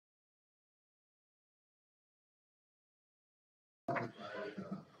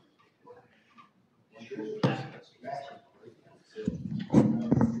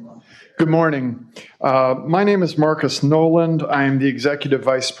Good morning. My name is Marcus Noland. I am the Executive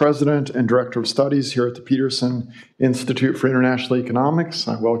Vice President and Director of Studies here at the Peterson Institute for International Economics.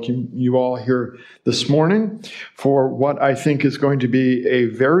 I welcome you all here this morning for what I think is going to be a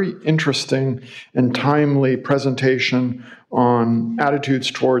very interesting and timely presentation on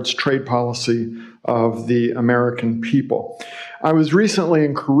attitudes towards trade policy of the American people. I was recently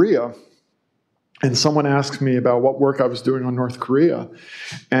in Korea, and someone asked me about what work I was doing on North Korea.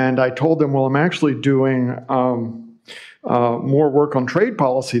 And I told them, well, I'm actually doing more work on trade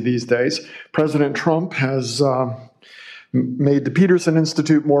policy these days. President Trump has made the Peterson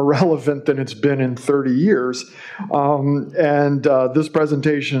Institute more relevant than it's been in 30 years. This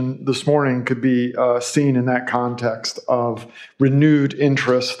presentation this morning could be seen in that context of renewed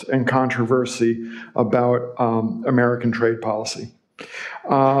interest and controversy about American trade policy.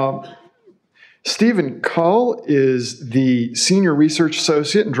 Steven Kull is the Senior Research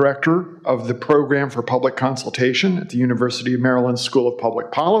Associate and Director of the Program for Public Consultation at the University of Maryland School of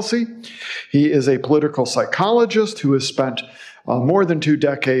Public Policy. He is a political psychologist who has spent more than 2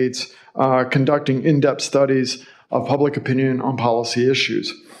 decades conducting in-depth studies of public opinion on policy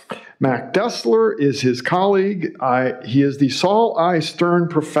issues. Mac Destler is his colleague. He is the Saul I. Stern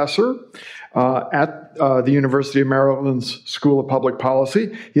Professor at the University of Maryland's School of Public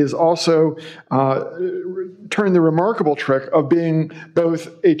Policy. He has also turned the remarkable trick of being both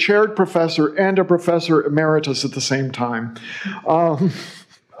a chaired professor and a professor emeritus at the same time.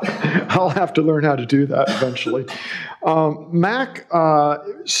 I'll have to learn how to do that eventually. Mac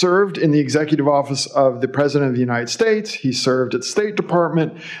served in the executive office of the President of the United States. He served at the State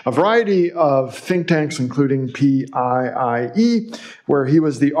Department, a variety of think tanks, including PIIE, where he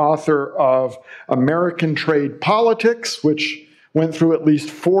was the author of American Trade Politics, which went through at least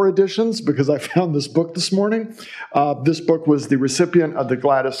 4 editions because I found this book this morning. This book was the recipient of the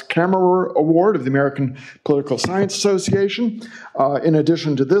Gladys Kammerer Award of the American Political Science Association. In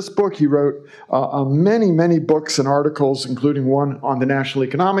addition to this book, he wrote many, many books and articles, including one on the National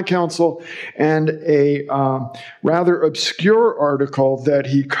Economic Council and a rather obscure article that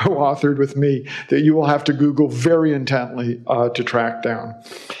he co-authored with me that you will have to Google very intently to track down.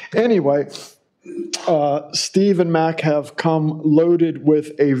 Anyway, Steve and Mac have come loaded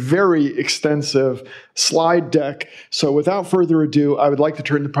with a very extensive slide deck. So without further ado, I would like to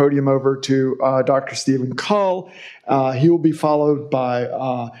turn the podium over to Dr. Steven Kull. He will be followed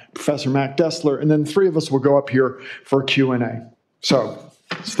by Professor Mac Destler, and then 3 of us will go up here for Q&A. So,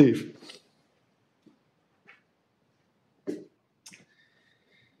 Steve.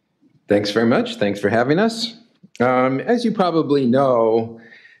 Thanks very much. Thanks for having us. As you probably know,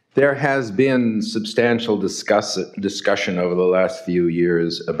 there has been substantial discussion over the last few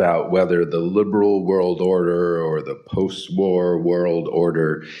years about whether the liberal world order or the post-war world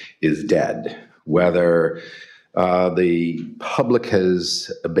order is dead, whether the public has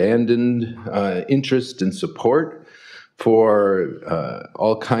abandoned interest and support for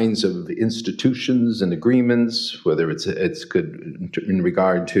all kinds of institutions and agreements, whether it's good in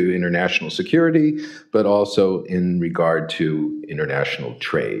regard to international security, but also in regard to international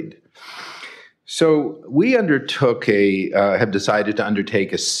trade. So we have decided to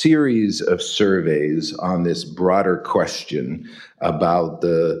undertake a series of surveys on this broader question about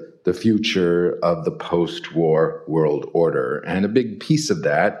the future of the post-war world order. And a big piece of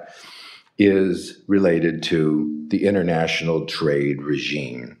that is related to the international trade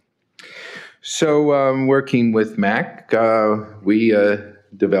regime. So working with Mac, we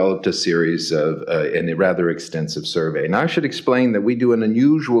developed a series of and a rather extensive survey. Now I should explain that we do an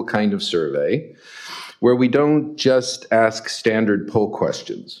unusual kind of survey where we don't just ask standard poll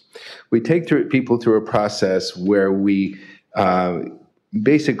questions. We take people through a process where we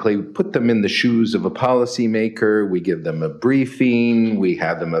basically put them in the shoes of a policymaker. We give them a briefing. We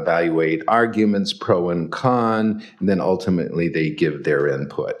have them evaluate arguments, pro and con, and then ultimately they give their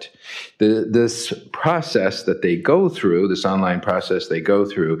input. This process that they go through, this online process they go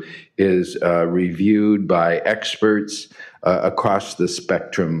through, is reviewed by experts across the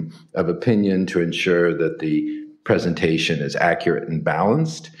spectrum of opinion to ensure that the presentation is accurate and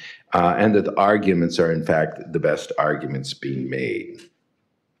balanced, and that the arguments are, in fact, the best arguments being made.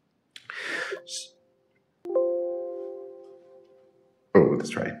 Oh, let's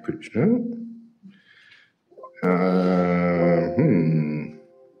try push. Oh,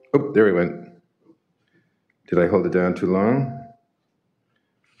 there we went. Did I hold it down too long?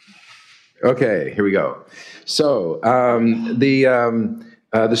 Okay, here we go. So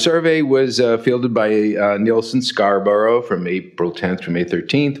The survey was fielded by Nielsen Scarborough from April 10th to May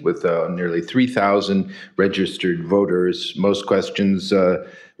 13th with nearly 3,000 registered voters. Most questions, well,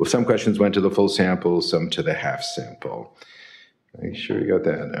 some questions went to the full sample, some to the half sample. Make sure you got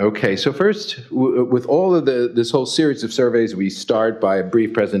that. Okay, so first, with all of this whole series of surveys, we start by a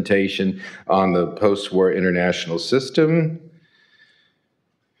brief presentation on the post-war international system.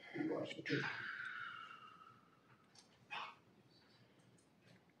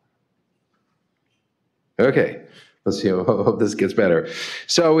 Okay, let's see, I hope this gets better.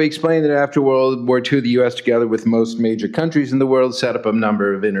 So we explained that after World War II, the U.S., together with most major countries in the world, set up a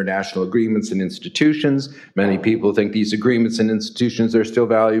number of international agreements and institutions. Many people think these agreements and institutions are still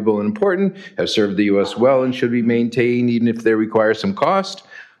valuable and important, have served the U.S. well, and should be maintained even if they require some cost.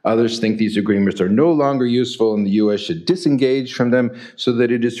 Others think these agreements are no longer useful and the U.S. should disengage from them so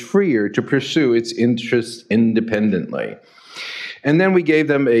that it is freer to pursue its interests independently. And then we gave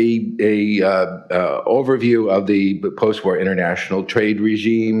them a overview of the post-war international trade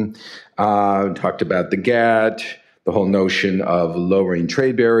regime, talked about the GATT, the whole notion of lowering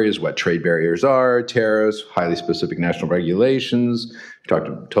trade barriers, what trade barriers are, tariffs, highly specific national regulations.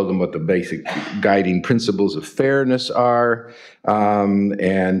 Told them what the basic guiding principles of fairness are,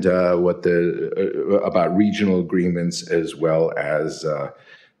 and what about regional agreements as well as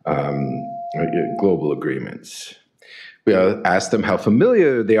global agreements. We asked them how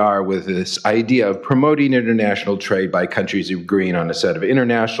familiar they are with this idea of promoting international trade by countries agreeing on a set of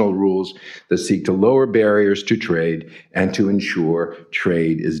international rules that seek to lower barriers to trade and to ensure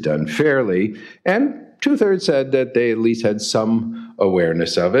trade is done fairly. And 2/3 said that they at least had some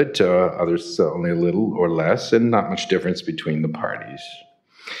awareness of it, others only a little or less, and not much difference between the parties.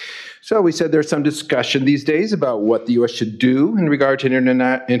 So we said there's some discussion these days about what the U.S. should do in regard to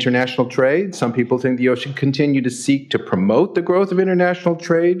international trade. Some people think the U.S. should continue to seek to promote the growth of international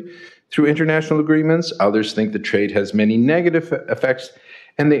trade through international agreements. Others think that trade has many negative effects,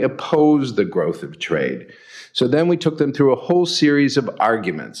 and they oppose the growth of trade. So then we took them through a whole series of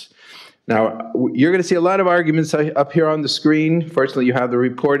arguments. Now, you're going to see a lot of arguments up here on the screen. Fortunately, you have the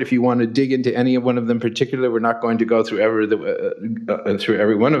report. If you want to dig into any of one of them in particular, we're not going to go through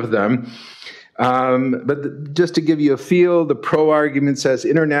every one of them. But just to give you a feel, the pro-argument says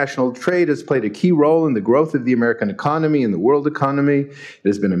international trade has played a key role in the growth of the American economy and the world economy. It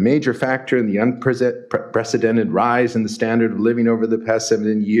has been a major factor in the unprecedented rise in the standard of living over the past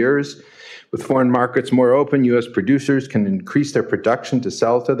 7 years. With foreign markets more open, U.S. producers can increase their production to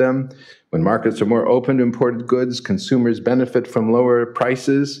sell to them. When markets are more open to imported goods, consumers benefit from lower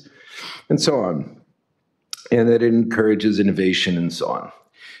prices, and so on. And that it encourages innovation and so on.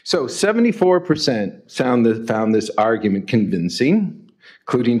 So 74% found this argument convincing,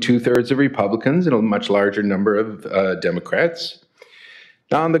 including 2/3 of Republicans and a much larger number of Democrats.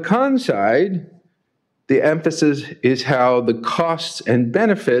 Now, on the con side, the emphasis is how the costs and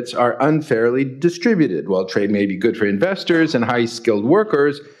benefits are unfairly distributed. While trade may be good for investors and high-skilled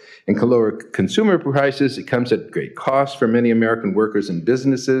workers and can lower consumer prices, it comes at great cost for many American workers and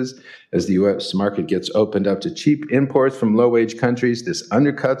businesses. As the U.S. market gets opened up to cheap imports from low-wage countries, this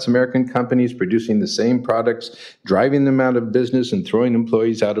undercuts American companies producing the same products, driving them out of business and throwing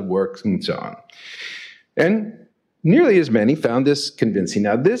employees out of work, and so on. And nearly as many found this convincing.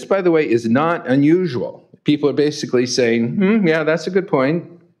 Now, this, by the way, is not unusual. People are basically saying, yeah, that's a good point.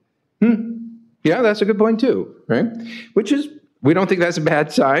 Yeah, that's a good point too, right? Which is, we don't think that's a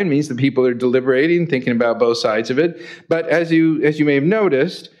bad sign. It means that people are deliberating, thinking about both sides of it. But as you may have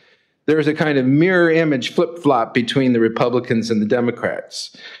noticed, there's a kind of mirror image flip-flop between the Republicans and the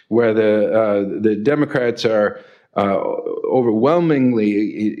Democrats, where the Democrats are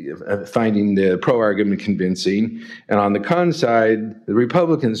overwhelmingly finding the pro-argument convincing, and on the con side, the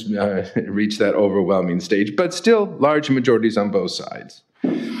Republicans reach that overwhelming stage, but still large majorities on both sides.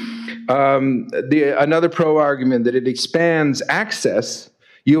 Another pro-argument that it expands access,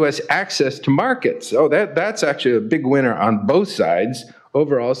 U.S. access to markets. Oh, that's actually a big winner on both sides.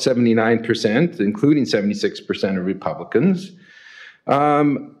 Overall, 79%, including 76% of Republicans.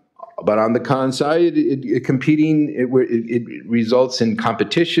 But on the con side, it results in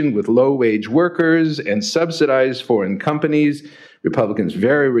competition with low-wage workers and subsidized foreign companies. Republicans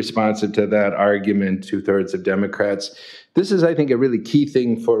very responsive to that argument, 2/3 of Democrats. This is, I think, a really key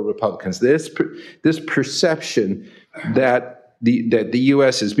thing for Republicans. This perception that the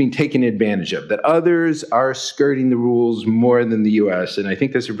U.S. is being taken advantage of, that others are skirting the rules more than the U.S., and I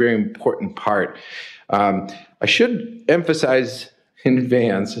think that's a very important part. I should emphasize in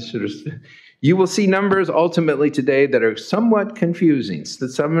advance, you will see numbers ultimately today that are somewhat confusing.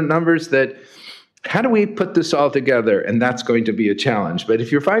 Some numbers that how do we put this all together? And that's going to be a challenge. But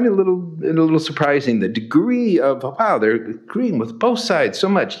if you're finding a little surprising, the degree of, wow, they're agreeing with both sides so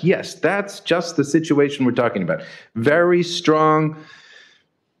much. Yes, that's just the situation we're talking about. Very strong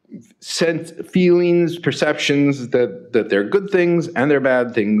feelings, perceptions that there are good things and there are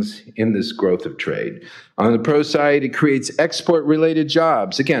bad things in this growth of trade. On the pro side, it creates export-related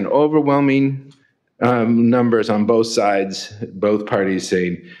jobs. Again, overwhelming numbers on both sides, both parties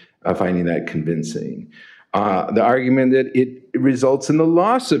saying, finding that convincing. The argument that it results in the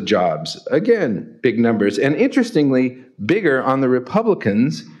loss of jobs, again, big numbers, and interestingly, bigger on the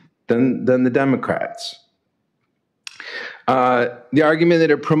Republicans than the Democrats. The argument that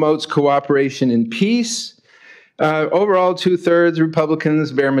it promotes cooperation and peace. Overall, 2/3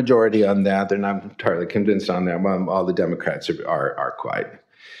 Republicans, bare majority on that. They're not entirely convinced on that. Well, all the Democrats are quite.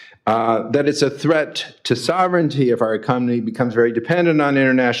 That it's a threat to sovereignty. If our economy becomes very dependent on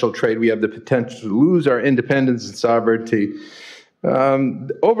international trade, we have the potential to lose our independence and sovereignty.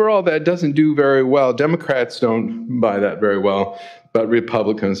 Overall, that doesn't do very well. Democrats don't buy that very well, but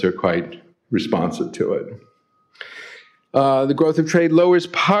Republicans are quite responsive to it. The growth of trade lowers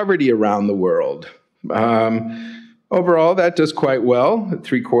poverty around the world. Overall, that does quite well,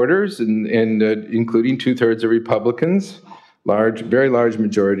 3/4, and including 2/3 of Republicans, very large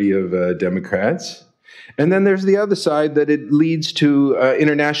majority of Democrats. And then there's the other side, that it leads to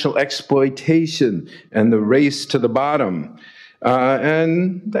international exploitation and the race to the bottom.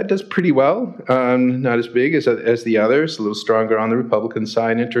 And that does pretty well, not as big as the others, a little stronger on the Republican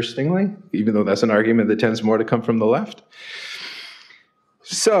side, interestingly, even though that's an argument that tends more to come from the left.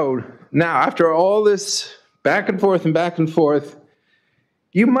 So now, after all this back and forth,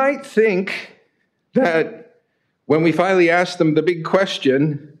 you might think that when we finally ask them the big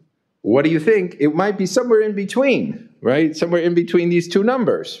question, what do you think? It might be somewhere in between, right? Somewhere in between these two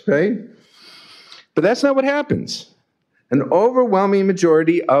numbers, right? But that's not what happens. An overwhelming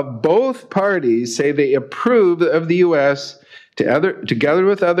majority of both parties say they approve of the U.S. together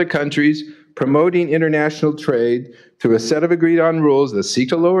with other countries promoting international trade through a set of agreed-on rules that seek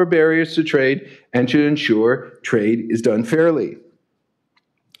to lower barriers to trade and to ensure trade is done fairly.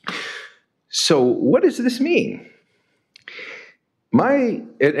 So what does this mean?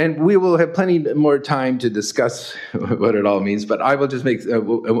 And we will have plenty more time to discuss what it all means, but I will just make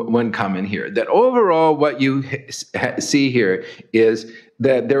one comment here, that overall what you see here is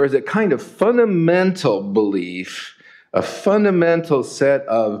that there is a kind of fundamental belief, a fundamental set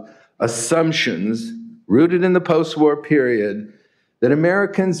of assumptions rooted in the post-war period that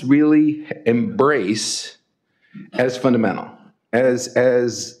Americans really embrace as fundamental, as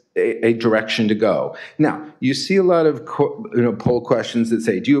a direction to go. Now, you see a lot of poll questions that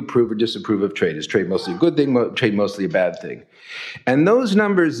say, do you approve or disapprove of trade? Is trade mostly a good thing, trade mostly a bad thing? And those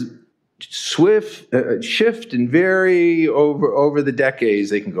numbers shift and vary over the decades.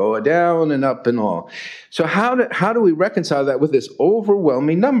 They can go down and up and all. So how do we reconcile that with this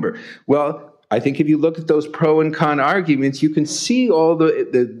overwhelming number? Well, I think if you look at those pro and con arguments, you can see all the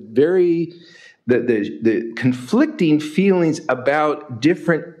conflicting feelings about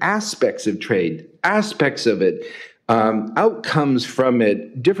different aspects of trade, aspects of it, outcomes from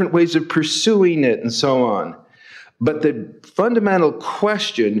it, different ways of pursuing it, and so on. But the fundamental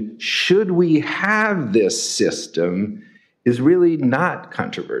question, should we have this system, is really not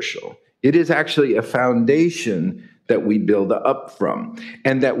controversial. It is actually a foundation that we build up from.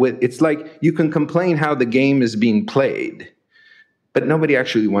 And that it's like you can complain how the game is being played, but nobody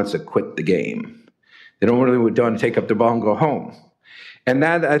actually wants to quit the game. They don't really want to take up the ball and go home. And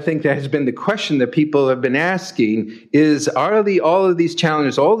that, I think, that has been the question that people have been asking is, are all of these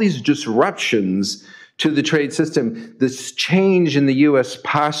challenges, all these disruptions to the trade system, this change in the U.S.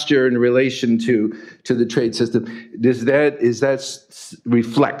 posture in relation to the trade system, does that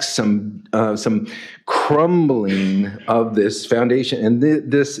reflect some crumbling of this foundation? And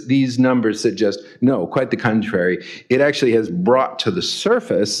these numbers suggest, no, quite the contrary. It actually has brought to the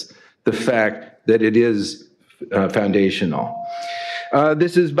surface the fact that it is foundational.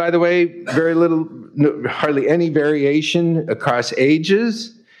 This is, by the way, hardly any variation across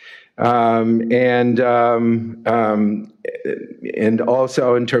ages. And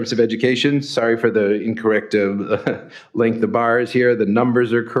also in terms of education, sorry for the incorrect length of bars here. The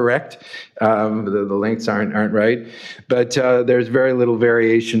numbers are correct. The lengths aren't right. But there's very little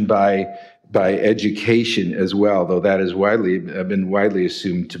variation by education as well, though that is been widely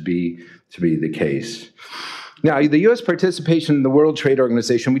assumed to be the case. Now, the U.S. participation in the World Trade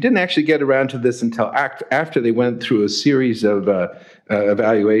Organization, we didn't actually get around to this until after they went through a series of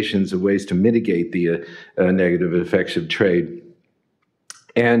evaluations of ways to mitigate the negative effects of trade.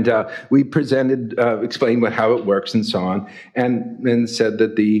 And we presented, explained how it works and so on, and said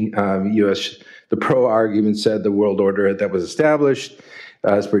that the the pro-argument said the world order that was established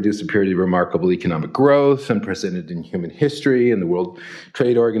has produced a period of remarkable economic growth, unprecedented in human history, and the World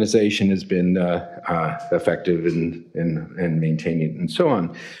Trade Organization has been effective in maintaining it, and so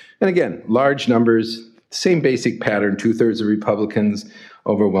on. And again, large numbers, same basic pattern, 2/3 of Republicans,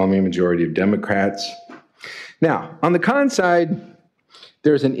 overwhelming majority of Democrats. Now, on the con side,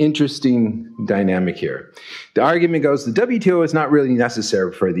 there's an interesting dynamic here. The argument goes, the WTO is not really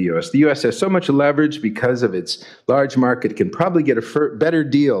necessary for the U.S. The U.S. has so much leverage because of its large market, it can probably get a better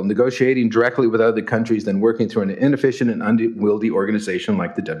deal negotiating directly with other countries than working through an inefficient and unwieldy organization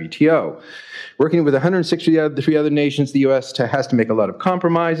like the WTO. Working with 163 other nations, the U.S. has to make a lot of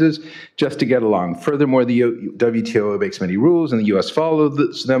compromises just to get along. Furthermore, the WTO makes many rules, and the U.S.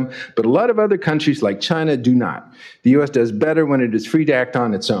 follows them, but a lot of other countries like China do not. The U.S. does better when it is free to act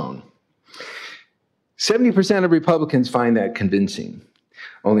on its own. 70% of Republicans find that convincing.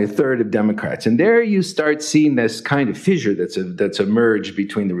 Only 1/3 of Democrats. And there you start seeing this kind of fissure that's emerged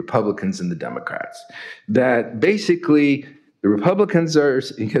between the Republicans and the Democrats. That basically the Republicans are,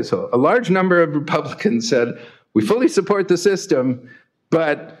 because a large number of Republicans said, we fully support the system,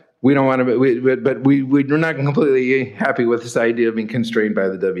 but we don't want to, we're not completely happy with this idea of being constrained by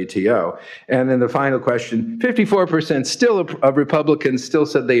the WTO. And then the final question, 54% still of Republicans still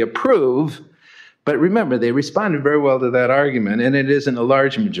said they approve, but remember, they responded very well to that argument, and it isn't a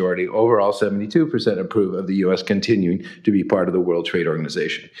large majority. Overall, 72% approve of the U.S. continuing to be part of the World Trade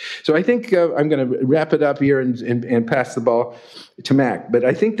Organization. So I think I'm going to wrap it up here and pass the ball to Mac. But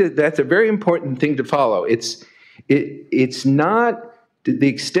I think that that's a very important thing to follow. It's not the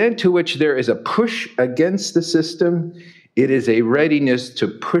extent to which there is a push against the system, it is a readiness to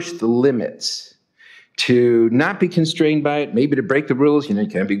push the limits, to not be constrained by it, maybe to break the rules, you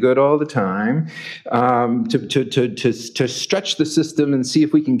can't be good all the time, to stretch the system and see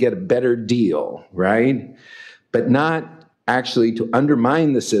if we can get a better deal, right? But not actually to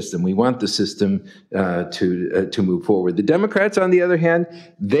undermine the system. We want the system to move forward. The Democrats, on the other hand,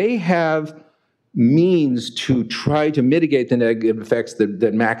 they have means to try to mitigate the negative effects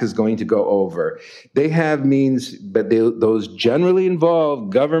that Mac is going to go over. They have means, but those generally involve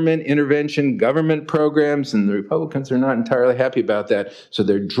government intervention, government programs, and the Republicans are not entirely happy about that. So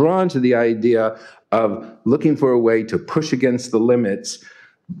they're drawn to the idea of looking for a way to push against the limits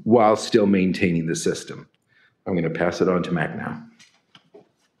while still maintaining the system. I'm going to pass it on to Mac now.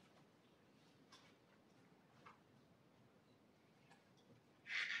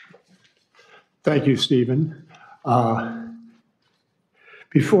 Thank you, Stephen.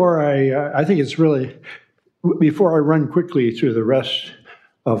 Before I think it's really, before I run quickly through the rest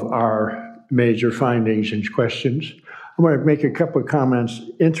of our major findings and questions, I want to make a couple of comments.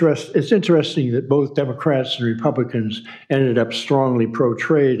 It's interesting that both Democrats and Republicans ended up strongly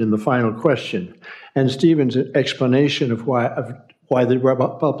pro-trade in the final question. And Stephen's explanation of why the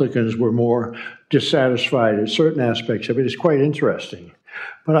Republicans were more dissatisfied in certain aspects of it is quite interesting.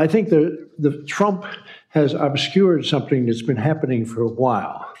 But I think the Trump has obscured something that's been happening for a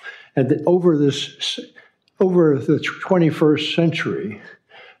while. And that over the 21st century,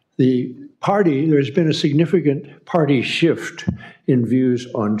 there's been a significant party shift in views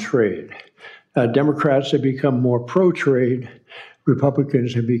on trade. Democrats have become more pro-trade,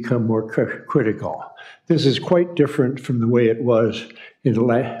 Republicans have become more critical. This is quite different from the way it was in the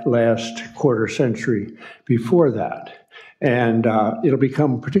last quarter century before that. And it'll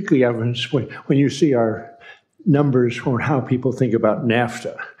become particularly evident when you see our numbers on how people think about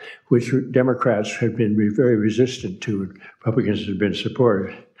NAFTA, which Democrats have been very resistant to and Republicans have been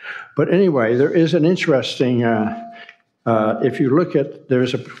supportive. But anyway, there is an interesting, if you look at,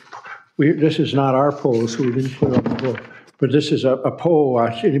 this is not our poll, so we didn't put it on the poll, but this is a poll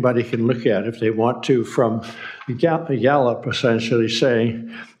anybody can look at if they want to from Gallup, essentially saying,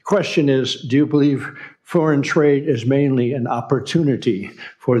 the question is, do you believe foreign trade is mainly an opportunity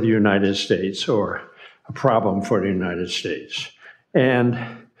for the United States or a problem for the United States? And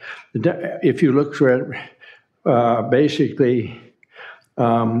if you look for it, basically,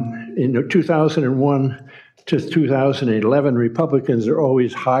 in 2001 to 2011, Republicans are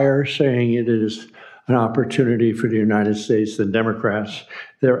always higher, saying it is an opportunity for the United States than Democrats.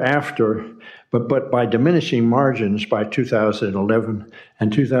 Thereafter, but by diminishing margins by 2011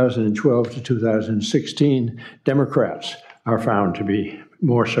 and 2012 to 2016, Democrats are found to be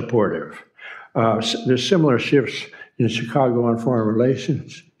more supportive. There's similar shifts in Chicago on Foreign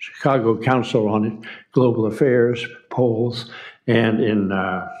Relations, Chicago Council on Global Affairs polls, and in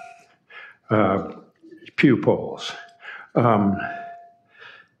Pew polls.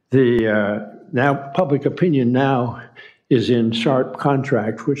 Now public opinion now is in sharp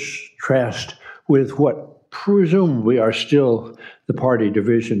contrast with what presumably are still the party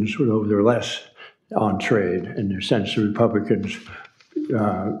divisions, although they're less on trade in the sense of Republicans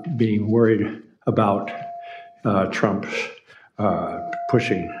being worried about Trump's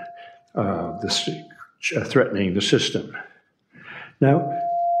pushing threatening the system. Now,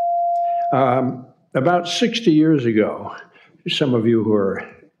 about 60 years ago, some of you who are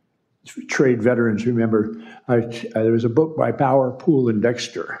trade veterans remember there was a book by Bauer, Poole, and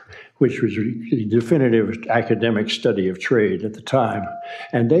Dexter, which was the definitive academic study of trade at the time.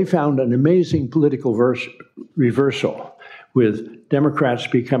 And they found an amazing political reversal, with Democrats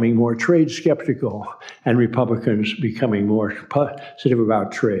becoming more trade skeptical and Republicans becoming more positive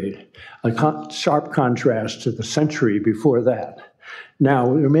about trade. A sharp contrast to the century before that. Now,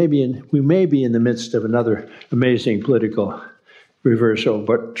 we may be in the midst of another amazing political reversal,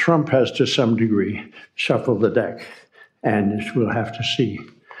 but Trump has to some degree shuffled the deck, and we'll have to see.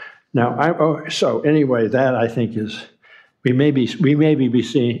 Now, so anyway, that I think is, we may be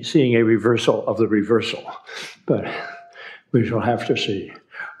seeing a reversal of the reversal, but we shall have to see.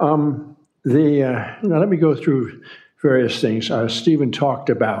 Now let me go through various things. Stephen talked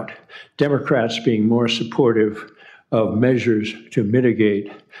about Democrats being more supportive of measures to mitigate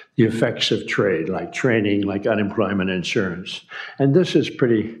the effects of trade, like training, like unemployment insurance. And this is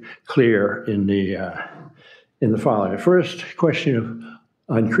pretty clear in the following. First, question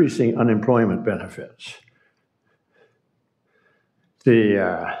of increasing unemployment benefits.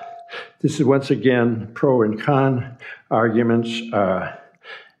 This is once again pro and con arguments,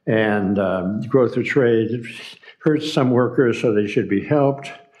 and growth of trade hurts some workers, so they should be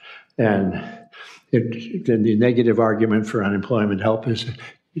helped. And then the negative argument for unemployment help is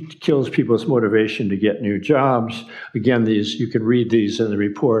it kills people's motivation to get new jobs. Again, you can read these in the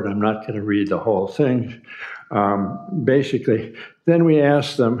report. I'm not going to read the whole thing. Basically, then we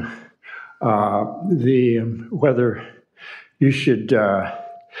asked them whether you should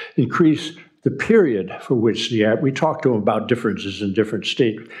increase the period for which we talked to them about differences in different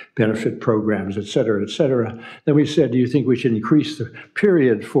state benefit programs, et cetera, et cetera. Then we said, do you think we should increase the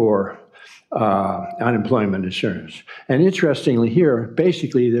period for unemployment insurance? And interestingly here,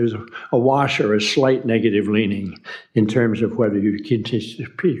 basically there's a wash or a slight negative leaning in terms of whether you continue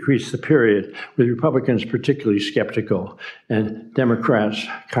to increase the period, with Republicans particularly skeptical and Democrats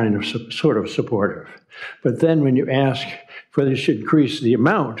kind of sort of supportive. But then when you ask whether you should increase the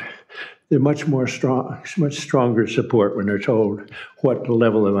amount, they're much stronger support when they're told what the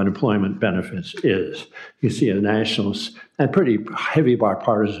level of unemployment benefits is. You see a national and pretty heavy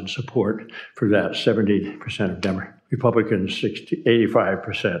bipartisan support for that, 70% of Republicans,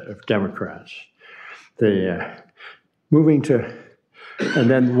 85% of Democrats. Moving to, and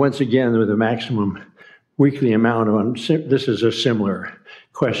then once again with a maximum weekly amount of, this is a similar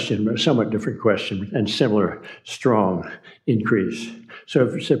question, but a somewhat different question, and similar strong increase. So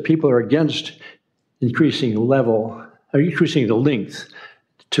if people are against increasing the level, or increasing the length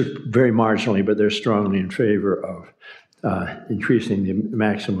to very marginally, but they're strongly in favor of increasing the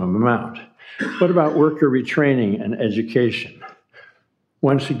maximum amount. What about worker retraining and education?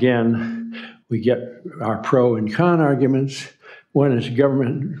 Once again, we get our pro and con arguments. One is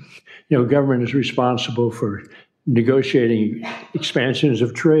government is responsible for negotiating expansions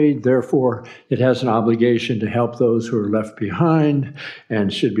of trade, therefore it has an obligation to help those who are left behind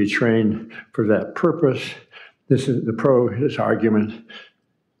and should be trained for that purpose. This is the pro, his argument.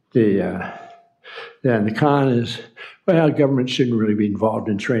 Then the con is, well, government shouldn't really be involved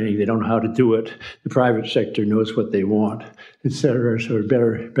in training. They don't know how to do it. The private sector knows what they want, et cetera. So it's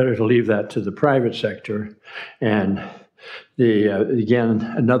better to leave that to the private sector. And again,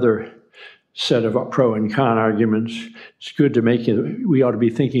 another set of pro and con arguments. It's good to we ought to be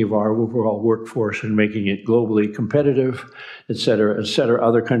thinking of our overall workforce and making it globally competitive, et cetera, et cetera.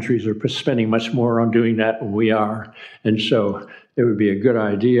 Other countries are spending much more on doing that than we are. And so it would be a good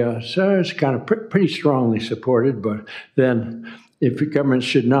idea. So it's kind of pretty strongly supported, but then if the government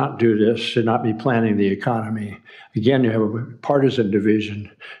should not do this, should not be planning the economy. Again, you have a partisan division.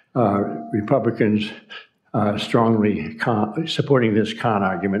 Republicans strongly supporting this con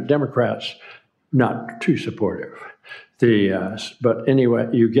argument. Democrats, not too supportive. But anyway,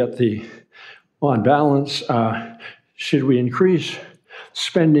 you get on balance, should we increase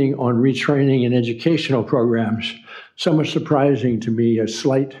spending on retraining and educational programs? Somewhat surprising to me, a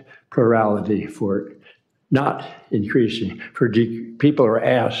slight plurality for not increasing. People are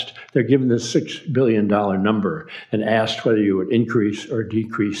asked, they're given this $6 billion number and asked whether you would increase or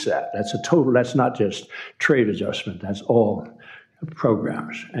decrease that. That's a total, that's not just trade adjustment, that's all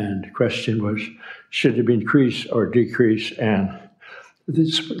programs. And the question was, should it be increased or decreased? And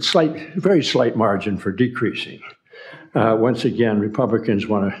this very slight margin for decreasing. Once again, Republicans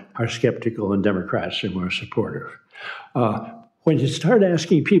are skeptical and Democrats are more supportive. When you start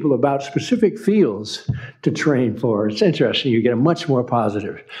asking people about specific fields to train for, it's interesting, you get a much more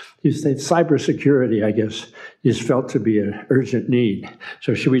positive. You say cybersecurity, I guess, is felt to be an urgent need.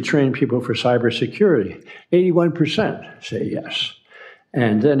 So should we train people for cybersecurity? 81% say yes.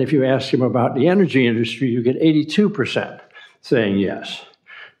 And then if you ask them about the energy industry, you get 82% saying yes.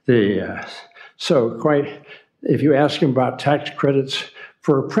 If you ask them about tax credits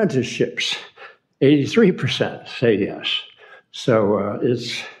for apprenticeships, 83% say yes. So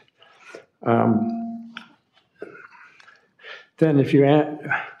then if you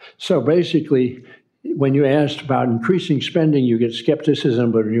so basically, when you asked about increasing spending, you get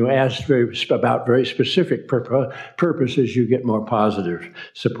skepticism, but when you asked about very specific purposes, you get more positive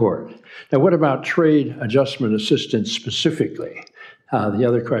support. Now, what about trade adjustment assistance specifically? The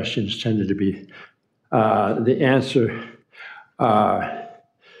other questions tended to be, the answer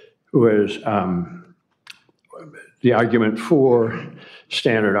was the argument for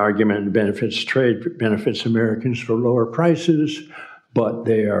standard argument benefits, trade benefits Americans for lower prices, but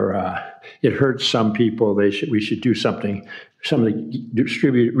they are, it hurts some people. We should do something,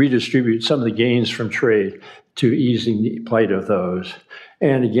 redistribute some of the gains from trade to easing the plight of those.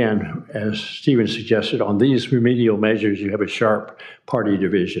 And again, as Steven suggested, on these remedial measures, you have a sharp party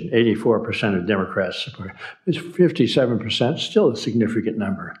division. 84% of Democrats support. It's 57%, still a significant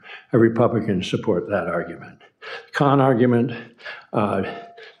number of Republicans support that argument. Con argument,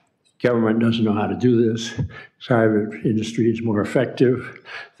 government doesn't know how to do this. Private industry is more effective.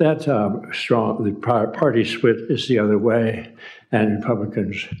 That's strong. The party split is the other way, and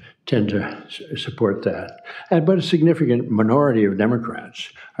Republicans tend to support that. But a significant minority of Democrats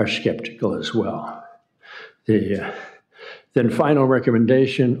are skeptical as well. Then final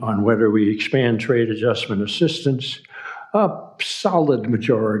recommendation on whether we expand trade adjustment assistance. A solid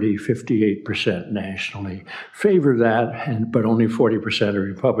majority, 58% nationally, favor that, but only 40% of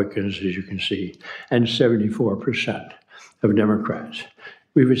Republicans, as you can see, and 74% of Democrats.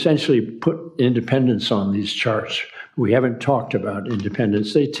 We've essentially put independents on these charts. We haven't talked about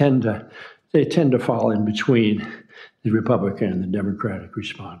independents. They tend to fall in between the Republican and the Democratic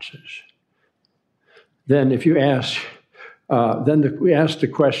responses. Then if you ask, we asked the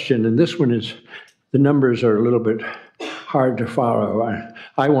question, and this one is, the numbers are a little bit hard to follow.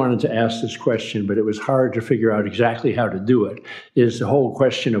 I wanted to ask this question, but it was hard to figure out exactly how to do it, is the whole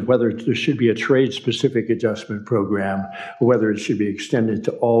question of whether there should be a trade-specific adjustment program or whether it should be extended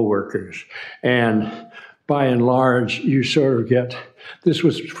to all workers. And by and large, you sort of get, this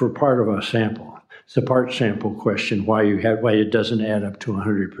was for part of a sample. It's a part sample question, why it doesn't add up to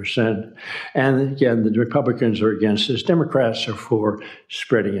 100%. And again, the Republicans are against this. Democrats are for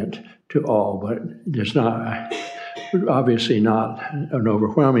spreading it to all, but there's not, obviously not an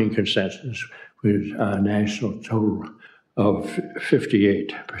overwhelming consensus with a national total of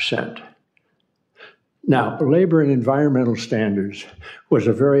 58%. Now, labor and environmental standards was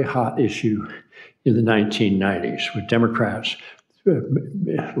a very hot issue in the 1990s, with Democrats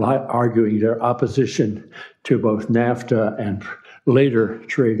arguing their opposition to both NAFTA and later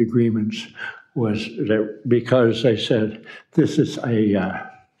trade agreements was that because they said this is a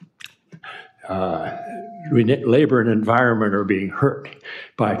labor and environment are being hurt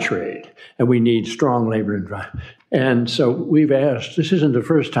by trade, and we need strong labor environment. And so we've asked, this isn't the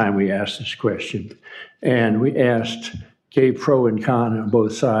first time we asked this question, and we gave pro and con on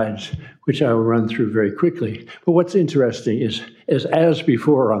both sides, which I will run through very quickly. But what's interesting is as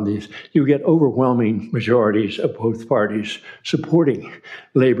before on these, you get overwhelming majorities of both parties supporting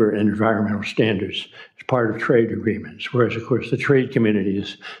labor and environmental standards as part of trade agreements, whereas, of course, the trade community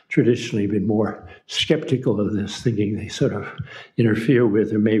has traditionally been more skeptical of this, thinking they sort of interfere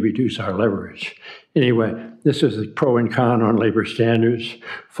with and may reduce our leverage. Anyway, this is the pro and con on labor standards.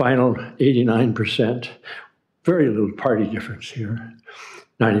 Final 89%. Very little party difference here.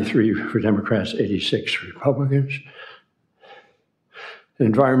 93 for Democrats, 86 for Republicans.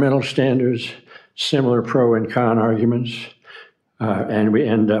 Environmental standards, similar pro and con arguments, and we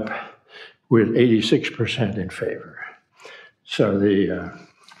end up with 86% in favor. So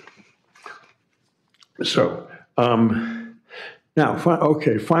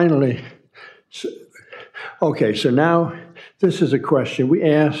finally, so now this is a question. We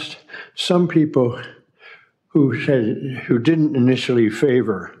asked some people who didn't initially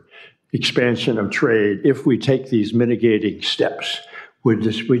favor expansion of trade if we take these mitigating steps. would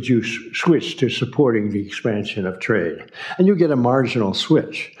you switch to supporting the expansion of trade? And you get a marginal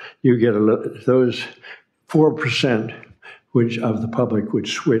switch. You get those 4% which of the public would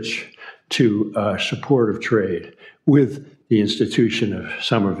switch to support of trade with the institution of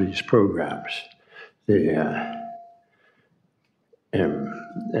some of these programs. And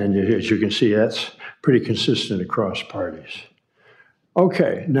as you can see, that's pretty consistent across parties.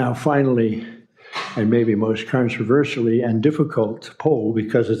 Okay, now finally, and maybe most controversially and difficult to poll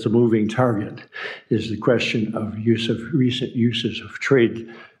because it's a moving target, is the question of recent uses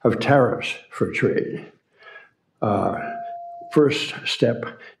of tariffs for trade. First step,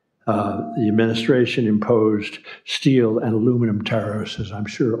 the administration imposed steel and aluminum tariffs, as I'm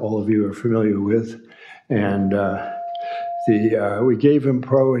sure all of you are familiar with, and we gave them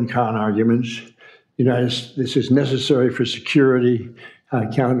pro and con arguments. This is necessary for security,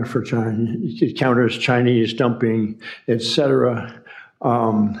 it counters Chinese dumping, etc.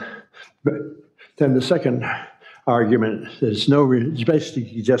 But then the second argument, it's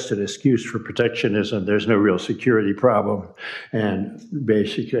basically just an excuse for protectionism. There's no real security problem, and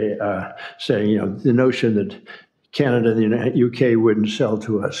basically saying, the notion that Canada and the UK wouldn't sell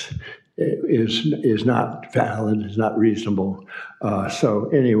to us is not valid, is not reasonable. So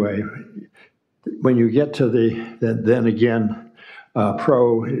anyway, when you get to then again,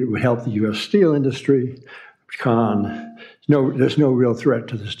 pro, it would help the U.S. steel industry. Con, there's no real threat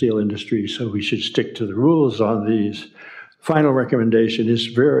to the steel industry, so we should stick to the rules on these. Final recommendation is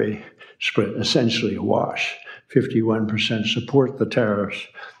very split, essentially a wash. 51% support the tariffs,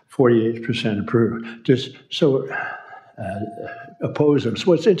 48% approve. Oppose them.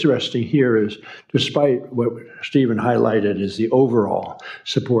 So what's interesting here is, despite what Stephen highlighted is the overall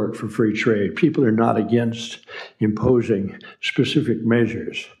support for free trade, people are not against imposing specific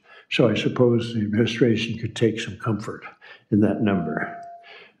measures. So I suppose the administration could take some comfort in that number.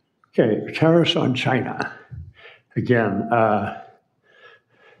 Okay, tariffs on China. Again,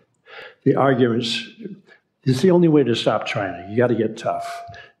 the arguments, it's the only way to stop China. You got to get tough.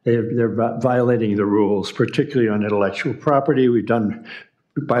 They're violating the rules, particularly on intellectual property. We've done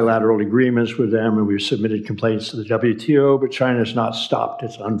bilateral agreements with them, and we've submitted complaints to the WTO, but China's not stopped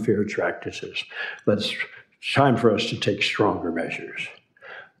its unfair practices. It's time for us to take stronger measures.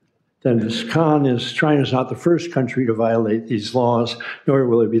 Then this con is China's not the first country to violate these laws, nor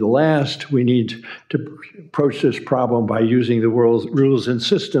will it be the last. We need to approach this problem by using the world's rules and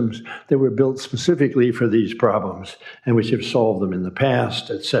systems that were built specifically for these problems and which have solved them in the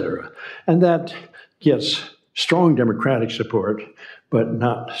past, etc. And that gets strong Democratic support, but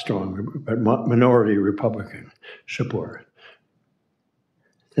not strong, but minority Republican support.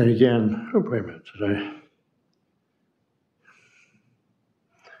 Then again, oh, wait a minute, did I?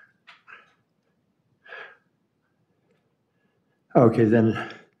 Okay, then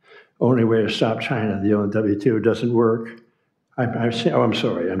only way to stop China, the WTO doesn't work. I'm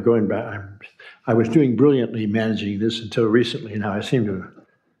sorry, I'm going back. I was doing brilliantly managing this until recently. Now I seem to,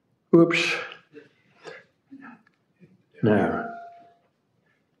 oops. Now,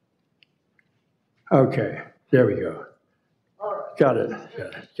 okay, there we go. Got it.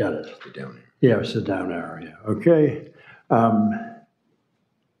 Yeah, it's a down arrow, yeah, okay.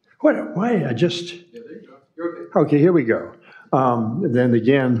 Why, I just, yeah, there you go. You're okay, here we go. Then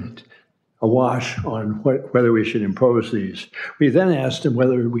again, a wash on whether we should impose these. We then asked him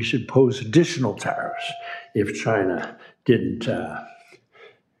whether we should pose additional tariffs if China didn't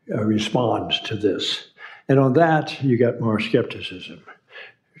respond to this. And on that, you got more skepticism.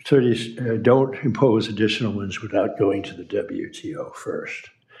 30 don't impose additional ones without going to the WTO first.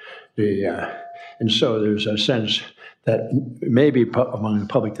 And so there's a sense that maybe among the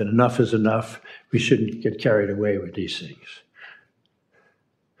public that enough is enough. We shouldn't get carried away with these things.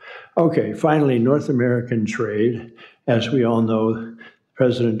 Okay, finally, North American trade. As we all know,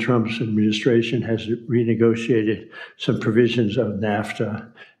 President Trump's administration has renegotiated some provisions of NAFTA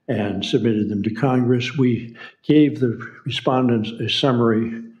and submitted them to Congress. We gave the respondents a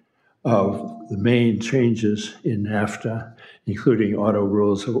summary of the main changes in NAFTA, including auto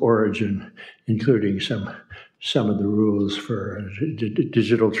rules of origin, including some of the rules for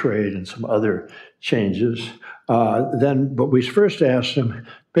digital trade and some other changes. But we first asked them,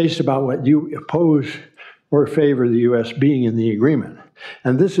 based about what you oppose or favor the U.S. being in the agreement.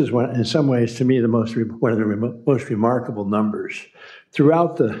 And this is, in some ways, to me, one of the most remarkable numbers.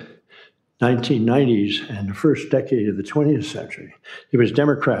 Throughout the 1990s and the first decade of the 20th century, it was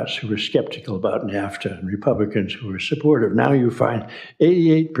Democrats who were skeptical about NAFTA and Republicans who were supportive. Now you find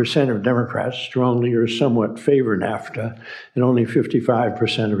 88% of Democrats strongly or somewhat favor NAFTA, and only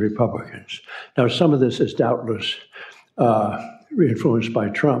 55% of Republicans. Now, some of this is doubtless influenced by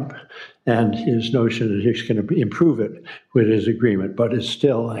Trump and his notion that he's going to improve it with his agreement, but it's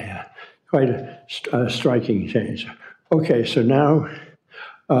still quite a striking change. Okay, so now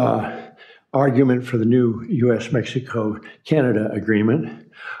argument for the new U.S.-Mexico-Canada agreement.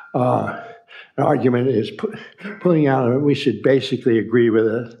 An argument is pulling out, we should basically agree with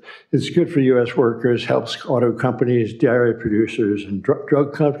it. It's good for U.S. workers, helps auto companies, dairy producers, and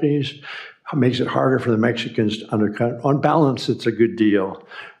drug companies, makes it harder for the Mexicans to undercut. On balance, it's a good deal.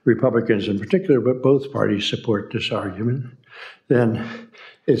 Republicans in particular, but both parties support this argument. Then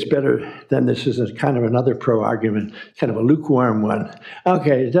it's better, then this is a kind of another pro-argument, kind of a lukewarm one.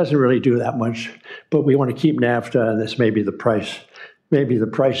 Okay, it doesn't really do that much, but we want to keep NAFTA, and this may be the price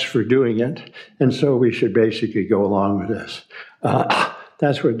for doing it, and so we should basically go along with this.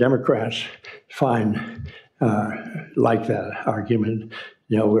 That's what Democrats find like that argument.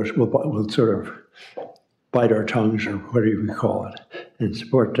 You know, we'll sort of bite our tongues, or whatever you call it, and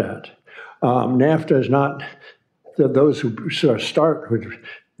support that. NAFTA is not, those who sort of start with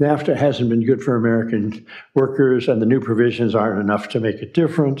NAFTA hasn't been good for American workers, and the new provisions aren't enough to make a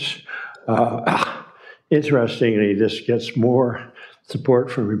difference. Interestingly, this gets more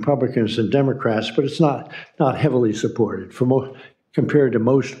support from Republicans than Democrats, but it's not heavily supported. Compared to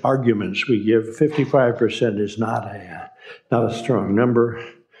most arguments we give, 55% is not a strong number.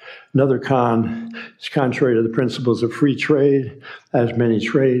 Another con, it's contrary to the principles of free trade. As many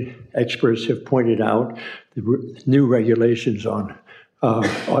trade experts have pointed out, the new regulations on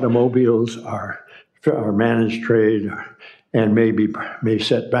automobiles are managed trade and may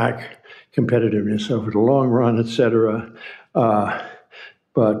set back competitiveness over the long run, et cetera.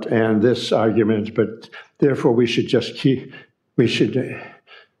 And this argument, but therefore we should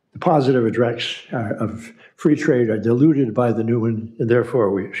the positive effects of free trade are diluted by the new one, and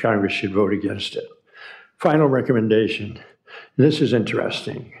therefore Congress should vote against it. Final recommendation, this is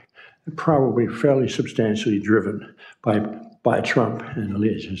interesting, probably fairly substantially driven by Trump and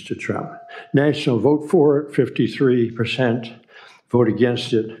allegiance to Trump. National vote for it, 53%, vote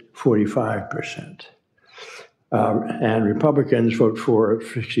against it, 45%. And Republicans vote for it,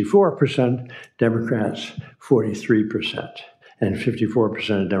 64%, Democrats, 43%. And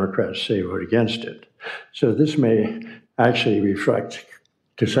 54% of Democrats say vote against it. So this may actually reflect,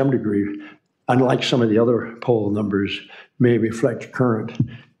 to some degree, unlike some of the other poll numbers, may reflect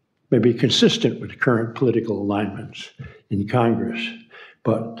may be consistent with current political alignments in Congress.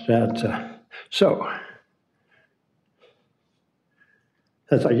 But that's, I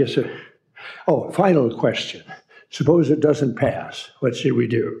guess, final question. Suppose it doesn't pass, what should we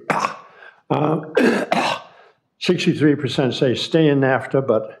do? 63% say stay in NAFTA,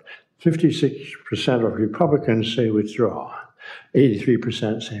 but 56% of Republicans say withdraw.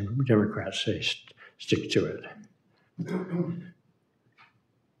 83% say Democrats say stick to it. And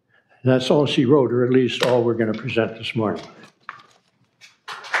that's all she wrote, or at least all we're going to present this morning.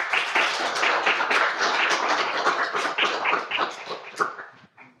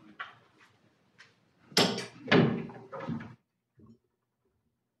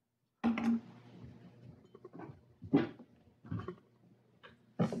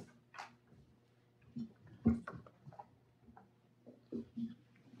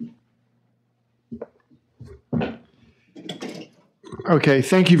 Okay,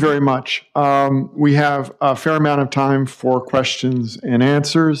 thank you very much. We have a fair amount of time for questions and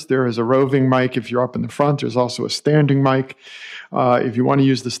answers. There is a roving mic if you're up in the front. There's also a standing mic. If you want to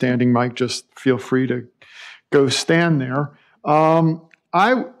use the standing mic, just feel free to go stand there.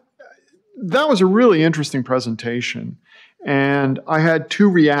 That was a really interesting presentation, and I had two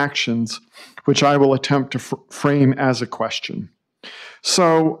reactions, which I will attempt to frame as a question.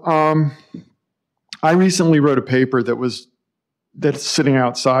 So I recently wrote a paper that's sitting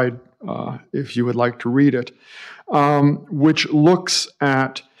outside, if you would like to read it, which looks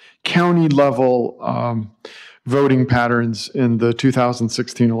at county-level voting patterns in the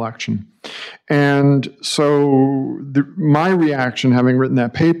 2016 election. And so my reaction, having written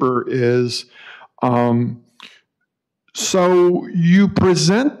that paper, is, so you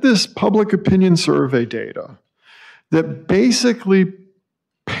present this public opinion survey data that basically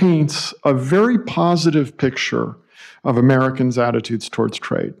paints a very positive picture of Americans' attitudes towards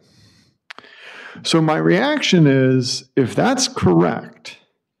trade. So my reaction is, if that's correct,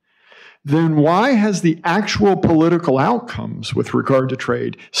 then why has the actual political outcomes with regard to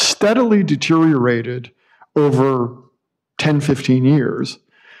trade steadily deteriorated over 10, 15 years,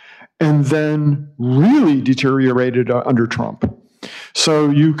 and then really deteriorated under Trump? So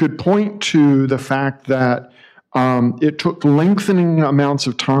you could point to the fact that it took lengthening amounts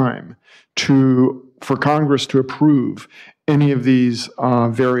of time for Congress to approve any of these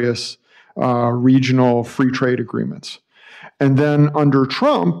various regional free trade agreements. And then under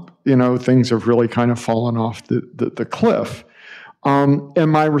Trump, things have really kind of fallen off the cliff.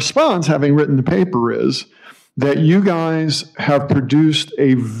 And my response, having written the paper, is that you guys have produced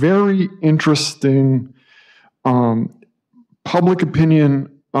a very interesting public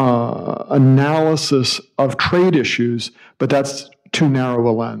opinion analysis of trade issues, but that's too narrow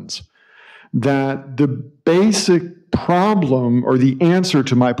a lens. That the basic problem or the answer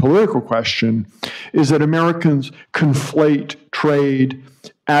to my political question is that Americans conflate trade,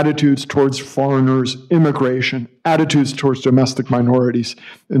 attitudes towards foreigners, immigration, attitudes towards domestic minorities,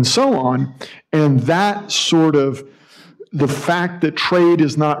 and so on. And that sort of the fact that trade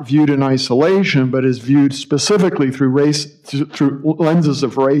is not viewed in isolation, but is viewed specifically through race, through lenses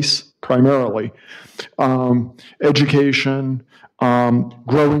of race primarily, education,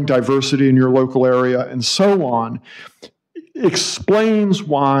 growing diversity in your local area, and so on, explains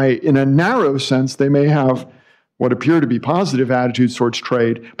why, in a narrow sense, they may have what appear to be positive attitudes towards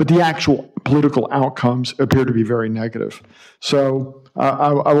trade, but the actual political outcomes appear to be very negative. So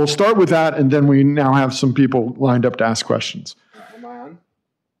I will start with that, and then we now have some people lined up to ask questions. Am I on?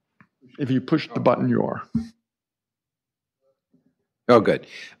 If you push the button, you are. Oh, good.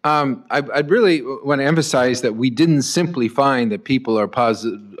 I'd really want to emphasize that we didn't simply find that people are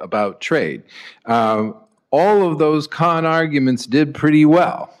positive about trade. All of those con arguments did pretty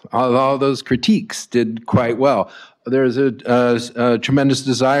well. All those critiques did quite well. There's a tremendous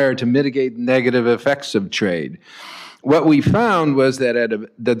desire to mitigate negative effects of trade. What we found was that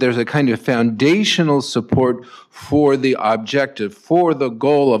there's a kind of foundational support for the objective, for the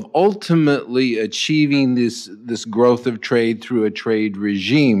goal of ultimately achieving this growth of trade through a trade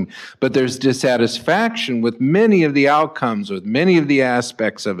regime. But there's dissatisfaction with many of the outcomes, with many of the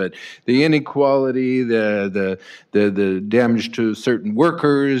aspects of it: the inequality, the damage to certain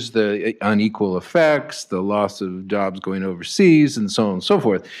workers, the unequal effects, the loss of jobs going overseas, and so on and so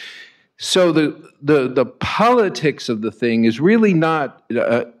forth. So the politics of the thing is really not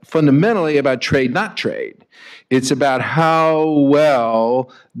fundamentally about trade, not trade. It's about how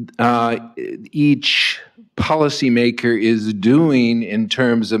well each policymaker is doing in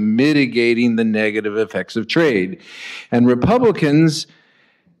terms of mitigating the negative effects of trade. And Republicans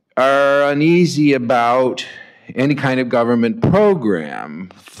are uneasy about any kind of government program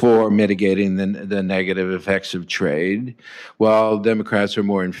for mitigating the negative effects of trade, while Democrats are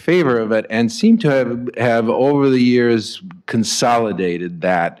more in favor of it and seem to have over the years consolidated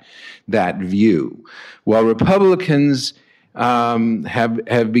that view. While Republicans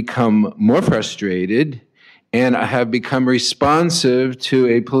have become more frustrated and have become responsive to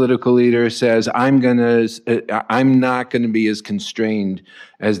a political leader who says, I'm not going to be as constrained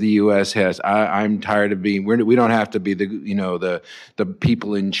as the U.S. has. I'm tired of being. We don't have to be the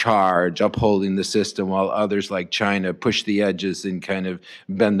people in charge upholding the system, while others like China push the edges and kind of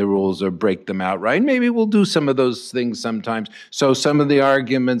bend the rules or break them outright. Maybe we'll do some of those things sometimes. So some of the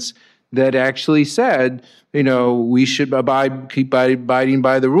arguments that actually said, we should keep abiding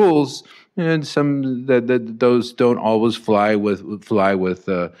by the rules. And some those don't always fly with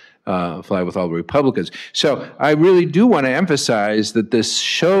all the Republicans. So I really do want to emphasize that this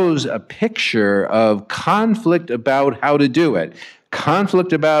shows a picture of conflict about how to do it,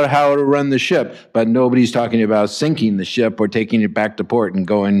 conflict about how to run the ship, but nobody's talking about sinking the ship or taking it back to port and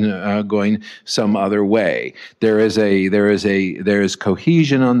going some other way. There is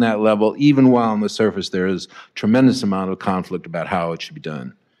cohesion on that level, even while on the surface there is tremendous amount of conflict about how it should be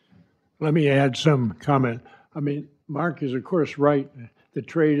done. Let me add some comment. I mean, Mark is, of course, right that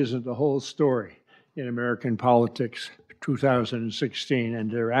trade isn't the whole story in American politics, 2016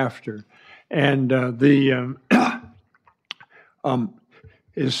 and thereafter. And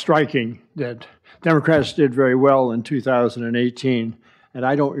is striking that Democrats did very well in 2018, and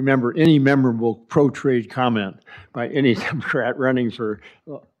I don't remember any memorable pro-trade comment by any Democrat running for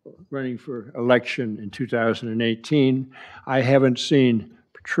election in 2018. I haven't seen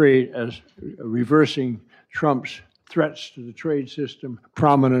trade as reversing Trump's threats to the trade system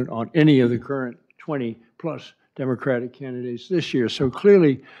prominent on any of the current 20-plus Democratic candidates this year. So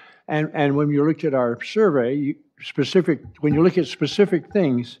clearly, and when you looked at our survey, when you look at specific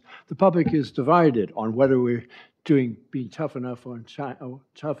things, the public is divided on whether we're being tough enough on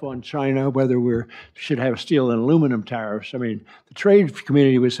China, whether we should have steel and aluminum tariffs. I mean, the trade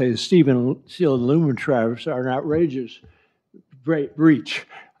community would say the steel and aluminum tariffs are an outrageous breach,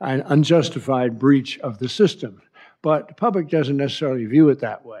 an unjustified breach of the system. But the public doesn't necessarily view it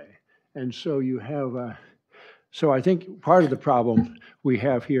that way. And so you have So I think part of the problem we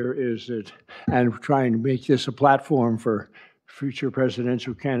have here is that, and trying to make this a platform for future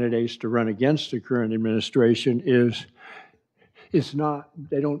presidential candidates to run against the current administration, is it's not,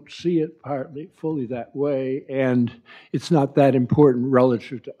 they don't see it partly fully that way, and it's not that important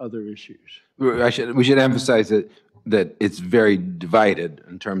relative to other issues. We should emphasize that it's very divided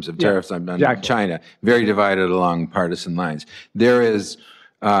in terms of tariffs on exactly. China, very divided along partisan lines. There is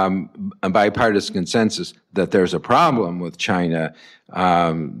a bipartisan consensus that there's a problem with China.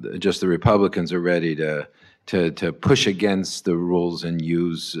 Just the Republicans are ready to push against the rules and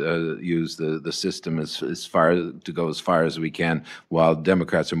use the system as far as we can, while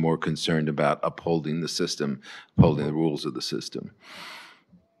Democrats are more concerned about upholding the system, upholding the rules of the system.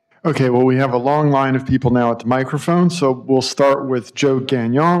 Okay, well, we have a long line of people now at the microphone, so we'll start with Joe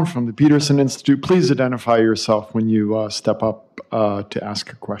Gagnon from the Peterson Institute. Please identify yourself when you step up to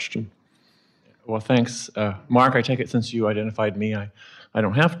ask a question. Well, thanks. Mark, I take it since you identified me, I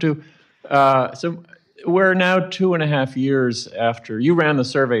don't have to. So we're now 2.5 years after, you ran the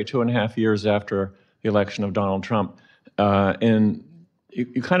survey 2.5 years after the election of Donald Trump, and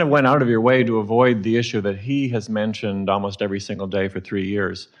you kind of went out of your way to avoid the issue that he has mentioned almost every single day for 3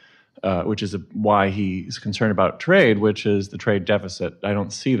 years. Which is why he's concerned about trade, which is the trade deficit. I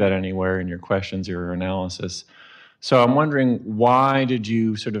don't see that anywhere in your questions or your analysis. So I'm wondering, why did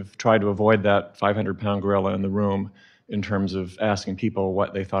you sort of try to avoid that 500-pound gorilla in the room in terms of asking people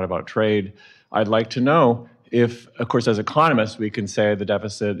what they thought about trade? I'd like to know if, of course, as economists, we can say the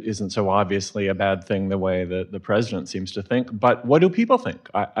deficit isn't so obviously a bad thing the way that the president seems to think, but what do people think?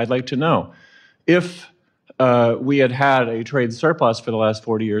 I'd like to know. If we had had a trade surplus for the last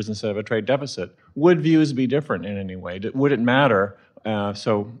 40 years instead of a trade deficit, would views be different in any way? Would it matter?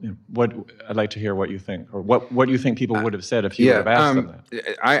 So I'd like to hear what you think, or what you think people would have said if you would have asked them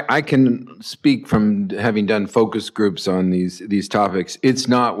that. I can speak from having done focus groups on these topics. It's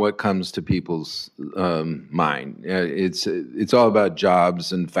not what comes to people's mind. It's all about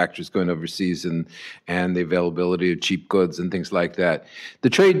jobs and factories going overseas and the availability of cheap goods and things like that. The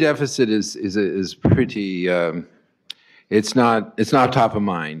trade deficit is pretty. It's not top of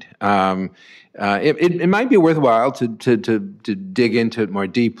mind. It might be worthwhile to dig into it more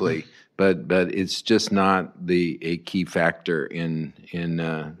deeply, but it's just not a key factor in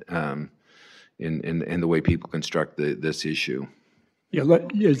the way people construct this issue. Yeah,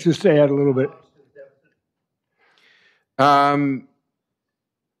 let's just add a little bit.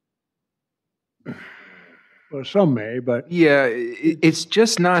 Well, some may, but yeah, it's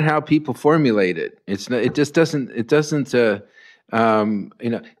just not how people formulate it. It's not. It just doesn't. It doesn't.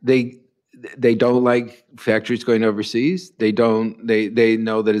 They don't like factories going overseas. They don't. They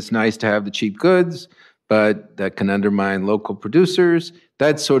know that it's nice to have the cheap goods, but that can undermine local producers.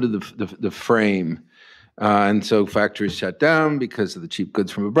 That's sort of the frame. And so factories shut down because of the cheap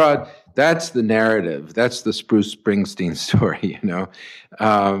goods from abroad. That's the narrative. That's the Bruce Springsteen story, and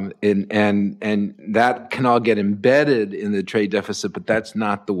that can all get embedded in the trade deficit, but that's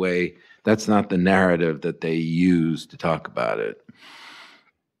not the way. That's not the narrative that they use to talk about it.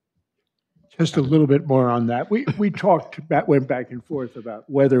 Just a little bit more on that. We went back and forth about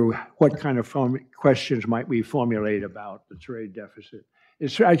what kind of questions might we formulate about the trade deficit.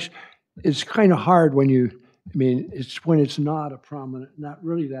 It's kind of hard when it's when it's not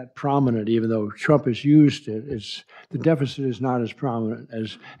really that prominent, even though Trump has used it. The deficit is not as prominent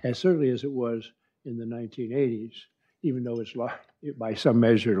as certainly as it was in the 1980s, even though it's by some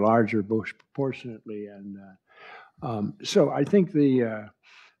measure larger proportionately. And so I think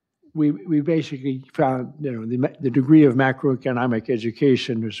we basically found the degree of macroeconomic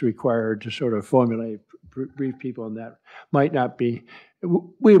education is required to sort of formulate, brief people on that. Might not be.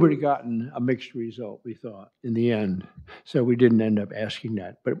 We would have gotten a mixed result, we thought, in the end. So we didn't end up asking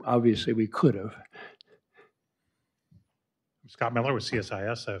that, but obviously we could have. Scott Miller with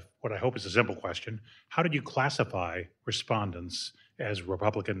CSIS. What I hope is a simple question. How did you classify respondents as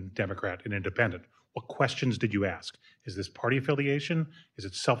Republican, Democrat, and Independent? What questions did you ask? Is this party affiliation? Is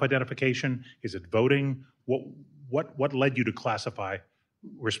it self-identification? Is it voting? What led you to classify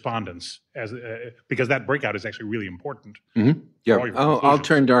respondents as because that breakout is actually really important? Mm-hmm. Yeah, I'll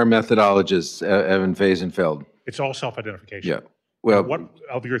turn to our methodologist, Evan Faisenfeld. It's all self-identification. Yeah. Well, what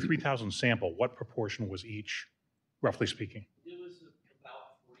of your 3,000 sample, what proportion was each, roughly speaking? It was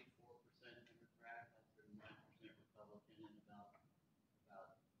about 44% Democrat, 39% Republican, and about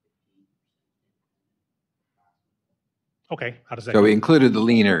 15%. Okay, how does that? So we included the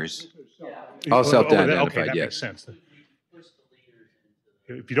leaners. Yeah. All self-identified. Okay, that yes. makes sense.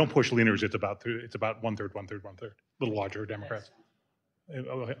 If you don't push leaners, it's about one third, a little larger Democrats.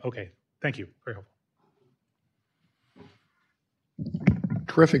 Okay, thank you. Very helpful.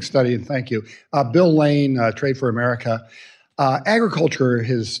 terrific study, and thank you. Bill Lane, Trade for America. Agriculture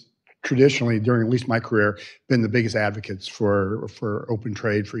has traditionally, during at least my career, been the biggest advocates for open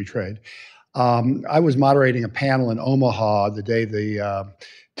trade, free trade. I was moderating a panel in Omaha the day the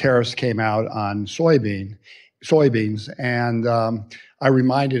tariffs came out on soybeans, and I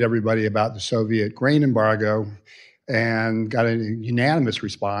reminded everybody about the Soviet grain embargo and got a unanimous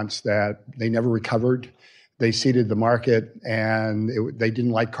response that they never recovered. They ceded the market, and they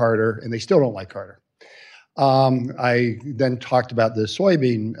didn't like Carter, and they still don't like Carter. I then talked about the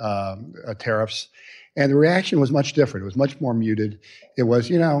soybean tariffs, and the reaction was much different. It was much more muted. It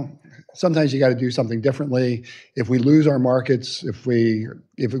was, sometimes you got to do something differently. If we lose our markets, if we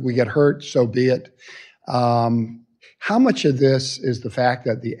get hurt, so be it. How much of this is the fact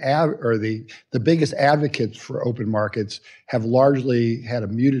that the biggest advocates for open markets have largely had a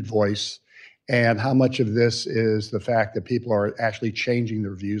muted voice, and how much of this is the fact that people are actually changing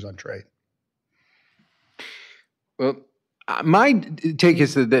their views on trade? Well, my take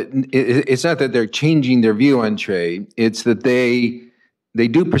is that it's not that they're changing their view on trade, it's that they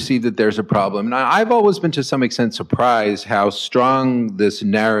do perceive that there's a problem. And I've always been to some extent surprised how strong this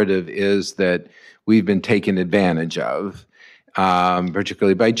narrative is that we've been taken advantage of,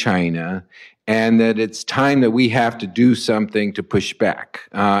 particularly by China, and that it's time that we have to do something to push back.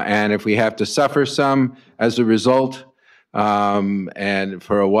 And if we have to suffer some as a result, and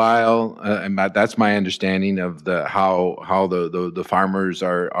for a while, and that's my understanding of how the farmers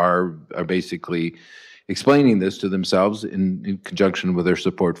are basically explaining this to themselves in conjunction with their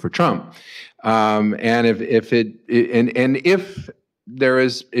support for Trump. And if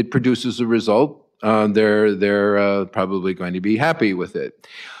it produces a result, they're probably going to be happy with it.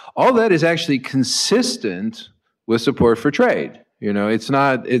 All that is actually consistent with support for trade. It's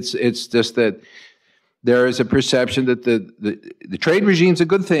not. It's just that there is a perception that the trade regime's a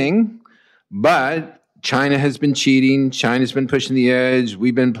good thing, but China has been cheating. China's been pushing the edge.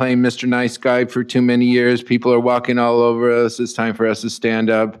 We've been playing Mr. Nice Guy for too many years. People are walking all over us. It's time for us to stand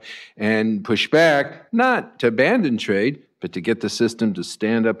up and push back, not to abandon trade, but to get the system to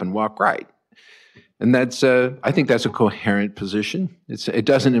stand up and walk right. And that's, I think that's a coherent position. It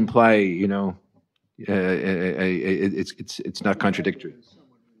doesn't imply, it's not contradictory.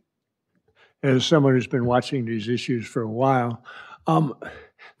 As someone who's been watching these issues for a while,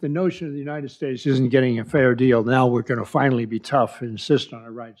 the notion of the United States isn't getting a fair deal. Now we're going to finally be tough and insist on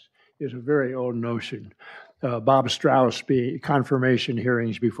our rights is a very old notion. Bob Strauss confirmation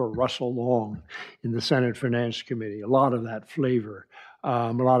hearings before Russell Long in the Senate Finance Committee. A lot of that flavor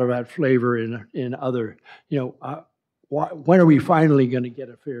in other, when are we finally going to get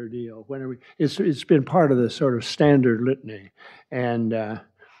a fair deal? When are we? It's been part of the sort of standard litany, and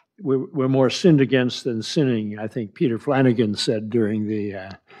we're more sinned against than sinning. I think Peter Flanagan said during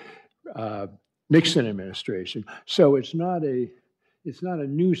the Nixon administration. So it's not a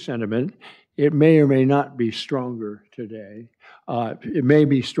new sentiment. It may or may not be stronger today. It may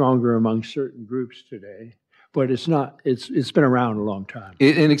be stronger among certain groups today, but it's not. It's been around a long time.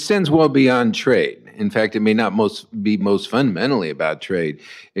 It extends well beyond trade. In fact, it may not be most fundamentally about trade.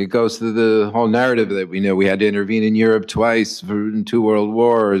 It goes to the whole narrative that we had to intervene in Europe twice in 2 world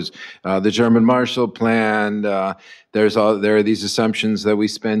wars, the German Marshall Plan. There are these assumptions that we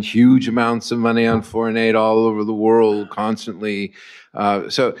spend huge amounts of money on foreign aid all over the world constantly.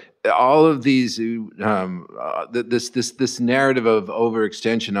 So all of these, this narrative of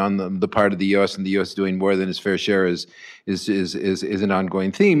overextension on the part of the U.S. and the U.S. doing more than its fair share is an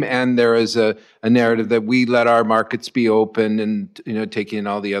ongoing theme. And there is a narrative that we let our markets be open and take in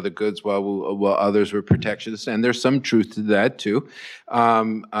all the other goods while others were protectionist. And there's some truth to that too.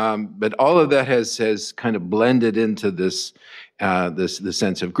 But all of that has kind of blended into this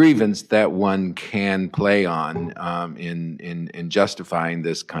sense of grievance that one can play on in justifying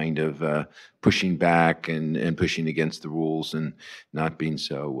this kind of pushing back and pushing against the rules and not being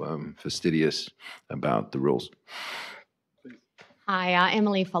so fastidious about the rules. Hi,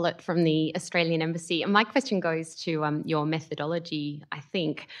 Emily Follett from the Australian Embassy. And my question goes to your methodology, I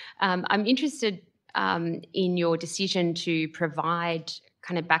think. I'm interested in your decision to provide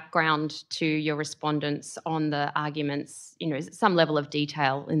kind of background to your respondents on the arguments, some level of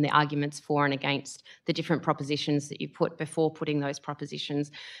detail in the arguments for and against the different propositions that you put before putting those propositions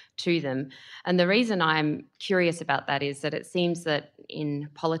to them. And the reason I'm curious about that is that it seems that in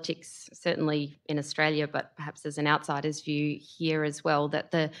politics, certainly in Australia, but perhaps as an outsider's view here as well, that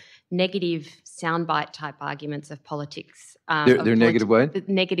the negative soundbite type arguments of politics... They're negative what?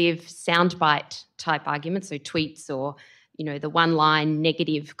 Negative soundbite type arguments, so tweets or the one-line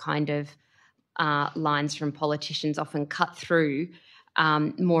negative kind of lines from politicians often cut through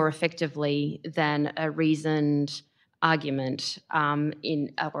more effectively than a reasoned argument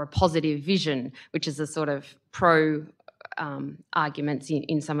or a positive vision, which is a sort of pro arguments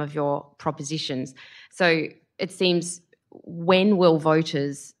in some of your propositions. So it seems, when will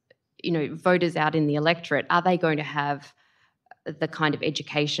voters out in the electorate, are they going to have the kind of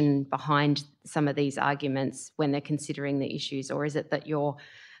education behind some of these arguments when they're considering the issues, or is it that your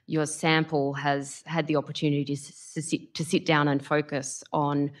sample has had the opportunity to sit down and focus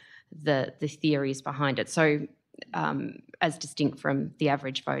on the theories behind it? So as distinct from the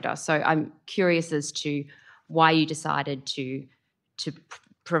average voter. So I'm curious as to why you decided to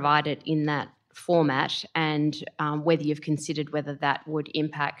provide it in that format, and whether you've considered whether that would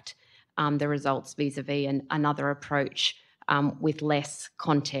impact the results vis-a-vis another approach with less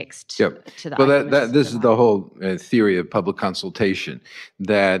context to the arguments. This is the whole theory of public consultation,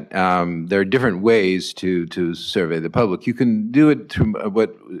 that there are different ways to survey the public. You can do it through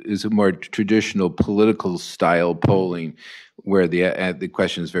what is a more traditional political style polling, where the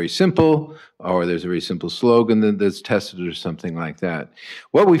question is very simple, or there's a very simple slogan that's tested or something like that.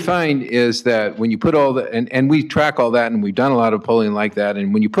 What we find is that when you put all that, and we track all that, and we've done a lot of polling like that,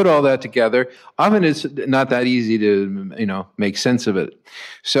 and when you put all that together, often it's not that easy to make sense of it.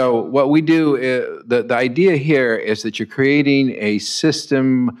 So what we do, the idea here is that you're creating a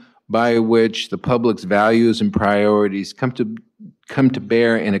system by which the public's values and priorities come to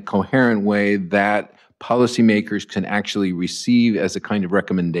bear in a coherent way that policymakers can actually receive as a kind of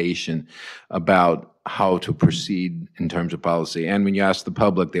recommendation about how to proceed in terms of policy. And when you ask the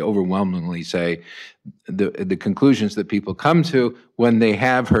public, they overwhelmingly say the conclusions that people come to when they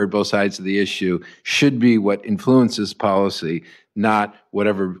have heard both sides of the issue should be what influences policy, not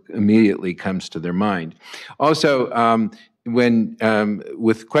whatever immediately comes to their mind. Also,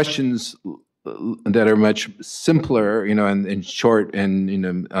 with questions that are much simpler, and short,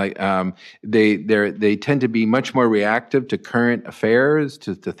 and they tend to be much more reactive to current affairs,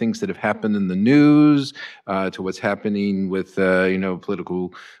 to things that have happened in the news, to what's happening with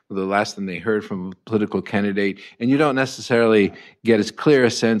political. The last thing they heard from a political candidate, and you don't necessarily get as clear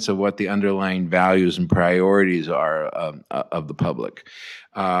a sense of what the underlying values and priorities are of the public.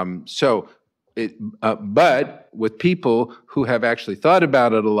 But with people who have actually thought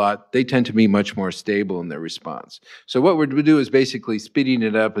about it a lot, they tend to be much more stable in their response. So what we're to do is basically speeding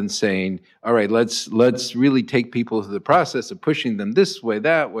it up and saying, all right, let's really take people through the process of pushing them this way,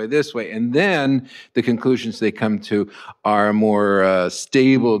 that way, this way, and then the conclusions they come to are a more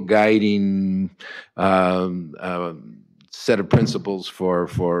stable guiding set of principles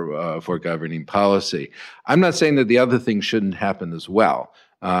for governing policy. I'm not saying that the other things shouldn't happen as well.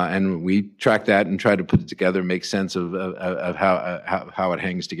 And we track that and try to put it together, make sense of how it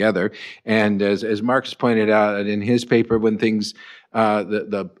hangs together. And as Marcus pointed out in his paper, when things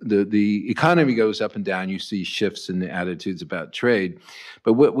the economy goes up and down, you see shifts in the attitudes about trade.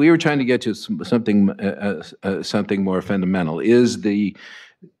 But what we were trying to get to is something more fundamental. Is the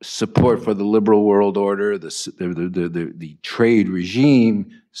support for the liberal world order, the trade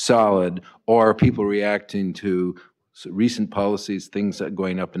regime solid, or are people reacting to recent policies, things that are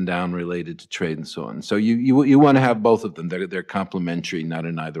going up and down related to trade and so on? So you want to have both of them. They're complementary, not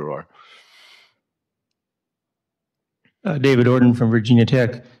an either or. David Orden from Virginia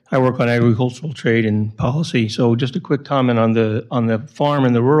Tech. I work on agricultural trade and policy. So just a quick comment on the farm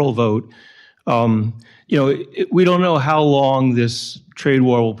and the rural vote. We don't know how long this trade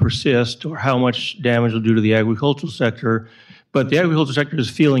war will persist or how much damage it'll do to the agricultural sector, but the agricultural sector is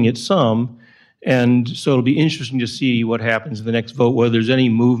feeling it some. And so it'll be interesting to see what happens in the next vote, whether there's any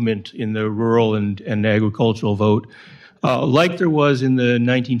movement in the rural and agricultural vote, like there was in the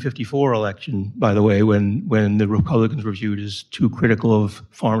 1954 election, by the way, when the Republicans were viewed as too critical of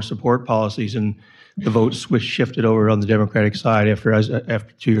farm support policies, and the vote shifted over on the Democratic side after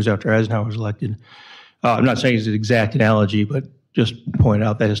 2 years after Eisenhower was elected. I'm not saying it's an exact analogy, but just point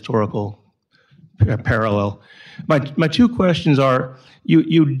out that historical parallel. My two questions are,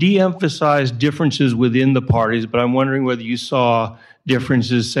 you de-emphasized differences within the parties, but I'm wondering whether you saw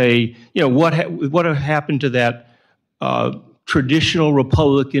differences, say, what happened to that traditional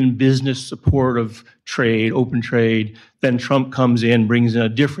Republican business support of trade, open trade, then Trump comes in, brings in a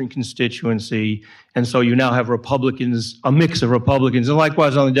different constituency, and so you now have Republicans, a mix of Republicans, and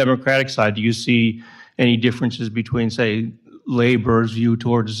likewise on the Democratic side, do you see any differences between, say, labor's view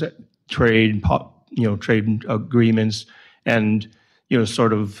towards trade, trade agreements, and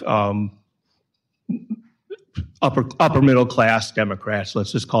sort of upper middle class Democrats,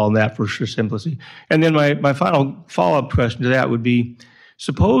 let's just call them that for simplicity. And then my final follow-up question to that would be,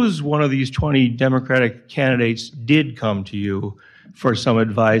 suppose one of these 20 Democratic candidates did come to you for some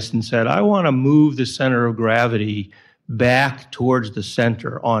advice and said, I want to move the center of gravity back towards the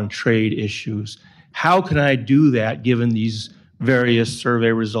center on trade issues. How can I do that given these various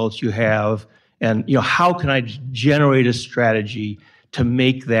survey results you have? And how can I generate a strategy to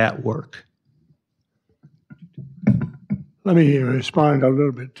make that work? Let me respond a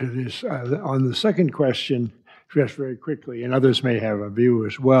little bit to this. On the second question, just very quickly, and others may have a view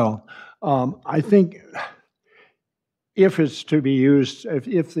as well. I think if it's to be used,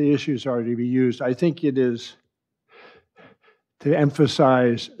 if the issues are to be used, I think it is to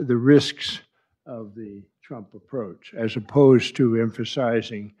emphasize the risks of the Trump approach, as opposed to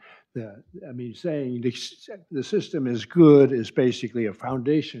emphasizing saying the system is good is basically a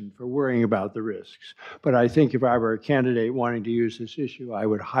foundation for worrying about the risks. But I think if I were a candidate wanting to use this issue, I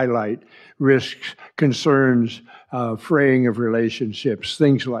would highlight risks, concerns, fraying of relationships,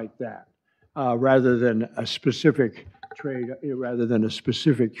 things like that, rather than a specific trade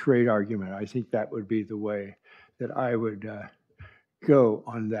argument. I think that would be the way that I would go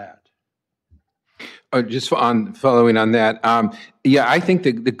on that. Just following on that, yeah, I think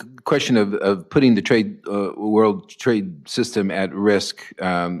the question of putting the world trade system at risk,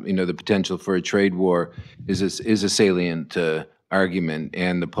 the potential for a trade war is a salient argument,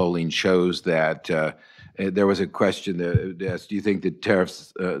 and the polling shows that. There was a question that asked, do you think that the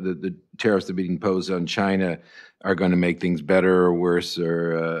tariffs that are being imposed on China are going to make things better or worse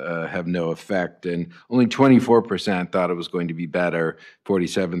or have no effect? And only 24% thought it was going to be better.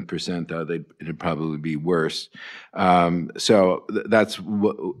 47% thought it'd probably be worse. So that's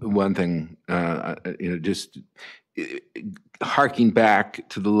one thing, just harking back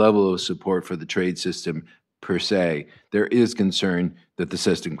to the level of support for the trade system per se, there is concern that the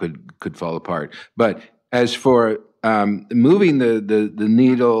system could fall apart. But as for moving the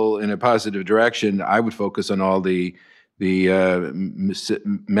needle in a positive direction, I would focus on all the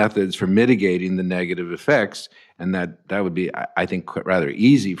methods for mitigating the negative effects, and that would be, I think, rather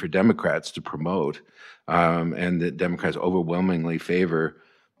easy for Democrats to promote, and that Democrats overwhelmingly favor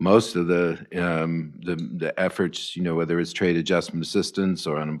most of the efforts, whether it's trade adjustment assistance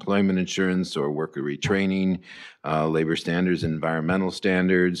or unemployment insurance or worker retraining, labor standards, environmental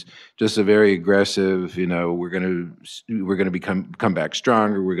standards, just a very aggressive, we're going to come back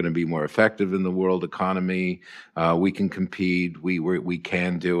stronger. We're going to be more effective in the world economy. We can compete. We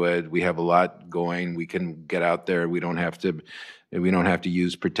can do it. We have a lot going. We can get out there. We don't have to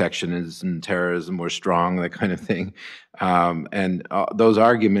use protectionism, terrorism, or strong, that kind of thing. And those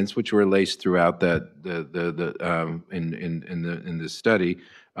arguments, which were laced throughout in this study,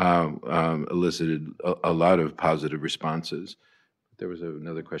 elicited a lot of positive responses. There was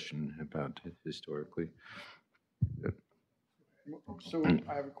another question about historically. So I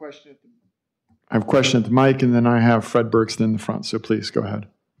have a question. I have a question at the mic, and then I have Fred Bergston in the front. So please go ahead.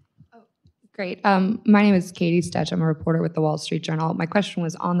 Great. My name is Katie Stetch. I'm a reporter with the Wall Street Journal. My question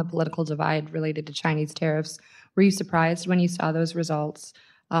was on the political divide related to Chinese tariffs. Were you surprised when you saw those results?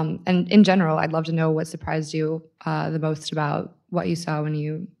 And in general, I'd love to know what surprised you the most about what you saw when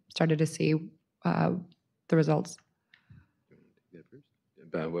you started to see the results.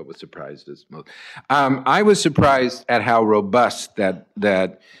 About what was surprised us most. I was surprised at how robust that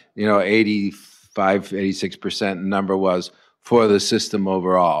 85, 86% number was for the system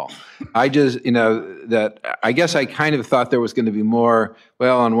overall. I just, I guess I kind of thought there was going to be more,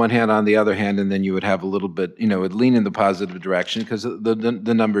 well, on one hand, on the other hand, and then you would have a little bit, it would lean in the positive direction because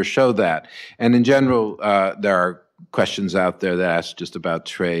the numbers show that. And in general, there are questions out there that ask just about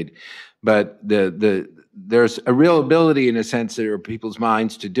trade. But there's a real ability, in a sense, there are people's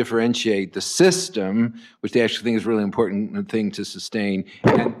minds to differentiate the system, which they actually think is a really important thing to sustain,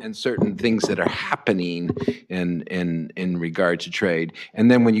 and certain things that are happening in regard to trade.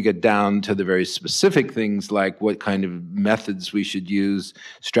 And then when you get down to the very specific things, like what kind of methods we should use,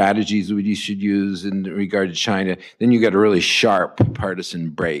 strategies we should use in regard to China, then you get a really sharp partisan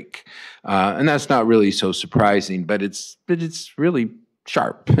break. And that's not really so surprising, but it's really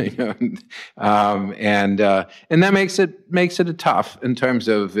sharp, and that makes it a tough in terms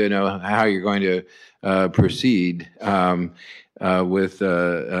of how you're going to proceed with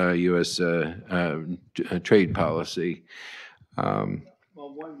U.S. Trade policy. Well,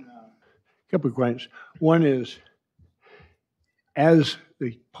 couple of points. One is, as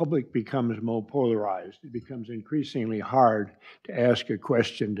the public becomes more polarized, it becomes increasingly hard to ask a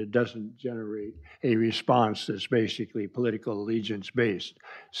question that doesn't generate a response that's basically political allegiance based.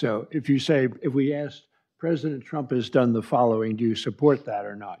 So if we asked, President Trump has done the following, do you support that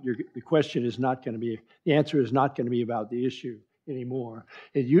or not? The question is not going to be, the answer is not going to be about the issue anymore.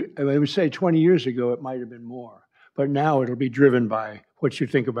 I would say 20 years ago, it might have been more. but now it'll be driven by what you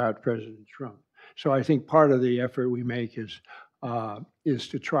think about President Trump. So I think part of the effort we make is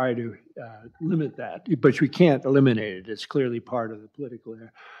to try to limit that, but we can't eliminate it. It's clearly part of the political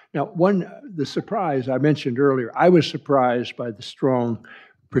area. Now, the surprise I mentioned earlier, I was surprised by the strong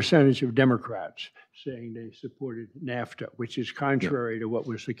percentage of Democrats saying they supported NAFTA, which is contrary to what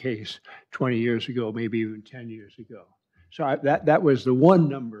was the case 20 years ago, maybe even 10 years ago. So that was the one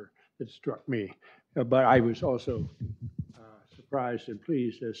number that struck me. But I was also surprised and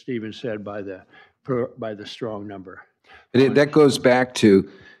pleased, as Stephen said, by the strong number. That goes back to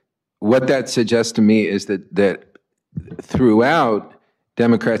what that suggests to me is that throughout,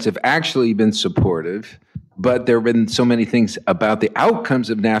 Democrats have actually been supportive, but there have been so many things about the outcomes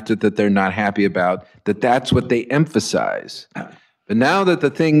of NAFTA that they're not happy about, that's what they emphasize. But now that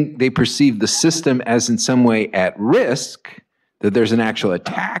they perceive the system as in some way at risk, that there's an actual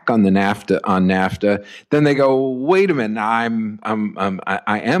attack on NAFTA, then they go, wait a minute, I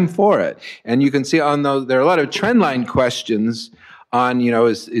am for it. And you can see there are a lot of trendline questions on,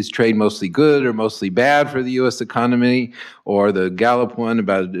 is trade mostly good or mostly bad for the U.S. economy, or the Gallup one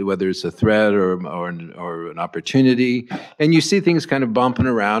about whether it's a threat or an opportunity. And you see things kind of bumping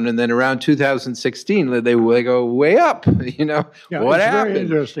around, and then around 2016, they go way up, what happened? Very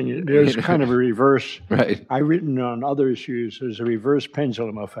interesting. There's kind of a reverse. Right. I've written on other issues, there's a reverse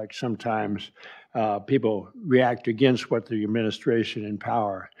pendulum effect sometimes. People react against what the administration in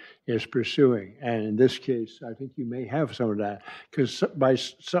power is pursuing. And in this case, I think you may have some of that, because by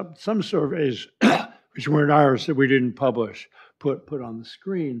some surveys, which weren't ours that we didn't publish, put on the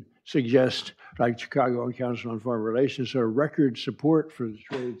screen, suggest, like Chicago Council on Foreign Relations, a record support for the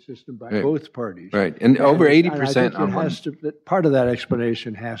trade system by both parties. Right, and over 80% on one. Part of that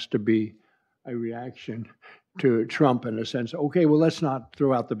explanation has to be a reaction to Trump in a sense, okay, well, let's not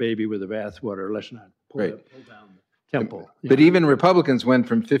throw out the baby with the bathwater. Let's not pull down the temple. But even Republicans went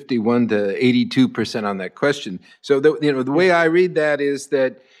from 51 to 82% on that question. So the way I read that is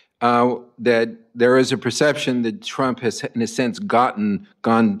that there is a perception that Trump has, in a sense,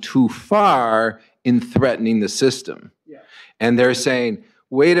 gone too far in threatening the system. Yeah. And they're saying,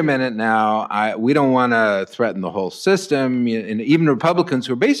 wait a minute now, we don't want to threaten the whole system. And even Republicans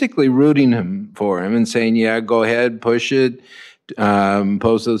were basically rooting for him and saying, yeah, go ahead, push it,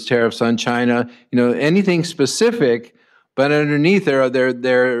 impose those tariffs on China, anything specific. But underneath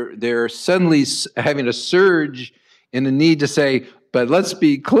they're suddenly having a surge in the need to say, but let's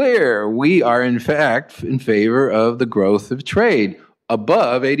be clear, we are in fact in favor of the growth of trade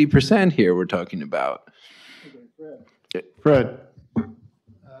above 80% here we're talking about. Fred.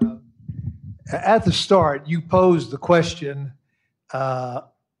 At the start, you posed the question, how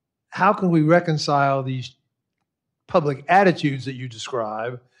can we reconcile these public attitudes that you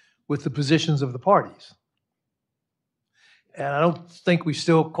describe with the positions of the parties? And I don't think we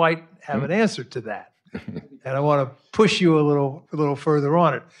still quite have an answer to that. And I want to push you a little further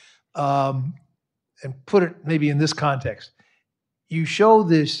on it, and put it maybe in this context. You show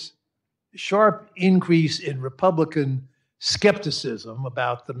this sharp increase in Republican skepticism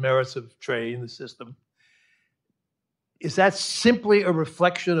about the merits of trade in the system. Is that simply a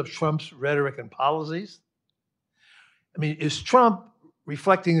reflection of Trump's rhetoric and policies? I mean, is Trump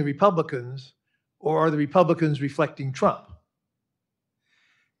reflecting the Republicans, or are the Republicans reflecting Trump?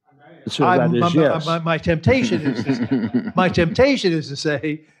 So that is yes. My temptation is to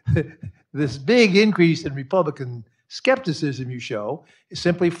say this big increase in Republican skepticism you show is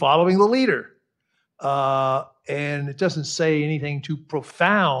simply following the leader. And it doesn't say anything too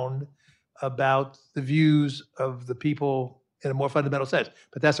profound about the views of the people in a more fundamental sense.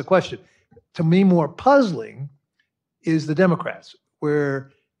 But that's a question. To me, more puzzling is the Democrats,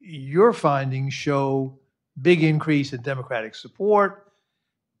 where your findings show big increase in Democratic support,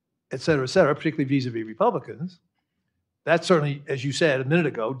 et cetera, particularly vis-a-vis Republicans. That certainly, as you said a minute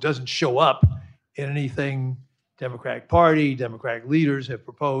ago, doesn't show up in anything Democratic Party, Democratic leaders have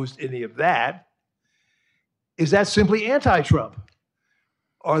proposed, any of that. Is that simply anti-Trump?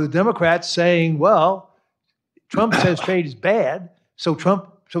 Are the Democrats saying, well, Trump says trade is bad, so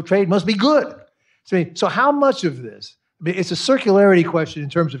trade must be good? So how much of this, it's a circularity question in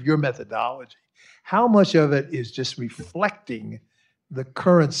terms of your methodology. How much of it is just reflecting the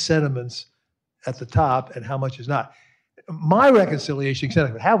current sentiments at the top and how much is not? My reconciliation, if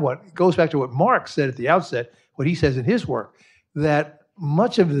I have one, goes back to what Mark said at the outset, what he says in his work, that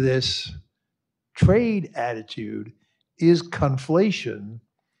much of this trade attitude is conflation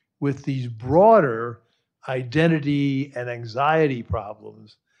with these broader identity and anxiety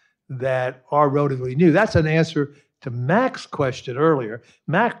problems that are relatively new. That's an answer to Mac's question earlier.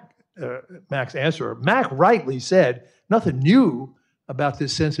 Mac Mac's answer. Mac rightly said nothing new about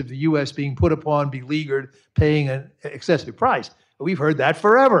this sense of the U.S. being put upon, beleaguered, paying an excessive price. We've heard that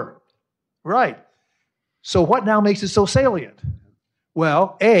forever. Right. So what now makes it so salient?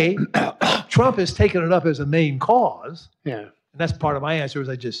 Well, A, Trump has taken it up as a main cause. Yeah. And that's part of my answer, as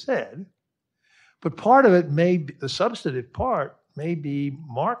I just said. But part of it may be, the substantive part may be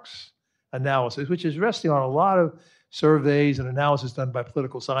Mark's analysis, which is resting on a lot of surveys and analysis done by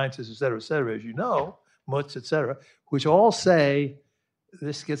political scientists, et cetera, as you know, Mutz, et cetera, which all say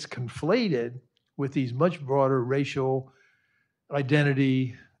this gets conflated with these much broader racial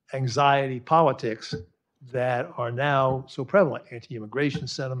identity, anxiety politics that are now so prevalent, anti-immigration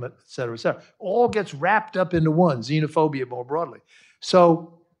sentiment, et cetera, all gets wrapped up into one, xenophobia more broadly.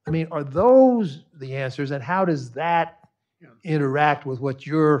 So, I mean, are those the answers, and how does that interact with what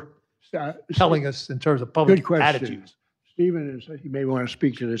you're telling us in terms of public attitudes? Stephen, you may want to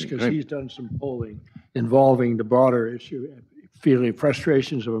speak to this because he's done some polling involving the broader issue, feeling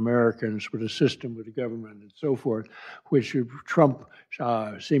frustrations of Americans with the system, with the government, and so forth, which Trump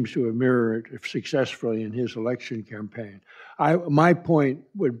seems to have mirrored successfully in his election campaign. My point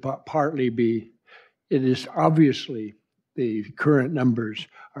would partly be, it is obviously the current numbers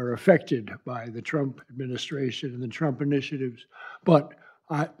are affected by the Trump administration and the Trump initiatives, but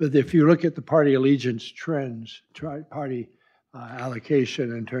if you look at the party allegiance trends, party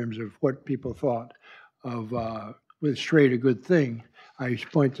allocation in terms of what people thought of was trade a good thing, I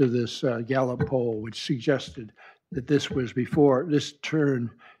point to this Gallup poll, which suggested that this was before this turn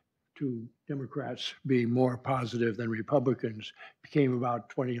to Democrats being more positive than Republicans became about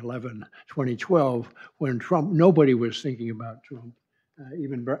 2011, 2012, when Trump, nobody was thinking about Trump.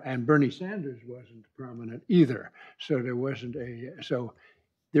 And Bernie Sanders wasn't prominent either. So there wasn't so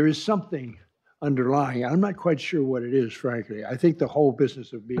there is something underlying. I'm not quite sure what it is, frankly. I think the whole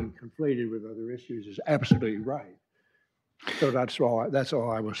business of being conflated with other issues is absolutely right. So that's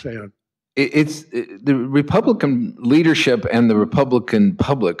all I will say on. It's the Republican leadership and the Republican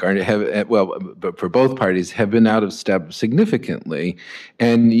public but for both parties have been out of step significantly,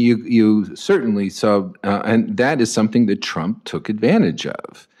 and you certainly saw, and that is something that Trump took advantage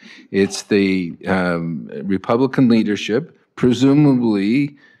of. It's the Republican leadership,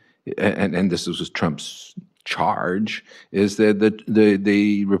 presumably, and this was Trump's charge, is that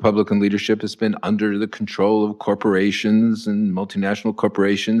the Republican leadership has been under the control of corporations and multinational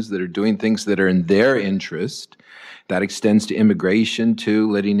corporations that are doing things that are in their interest. That extends to immigration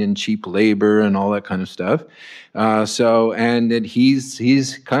too, letting in cheap labor and all that kind of stuff. And that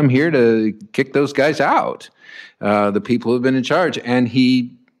he's come here to kick those guys out, the people who've been in charge. And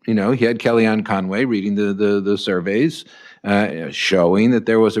he had Kellyanne Conway reading the surveys, showing that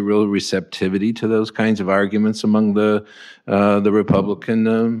there was a real receptivity to those kinds of arguments among the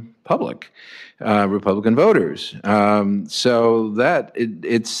Republican public, Republican voters. So that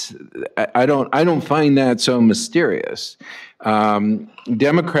I don't find that so mysterious.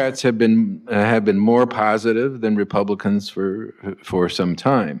 Democrats have been more positive than Republicans for some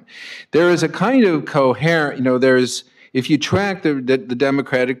time. There is a kind of coherent, if you track the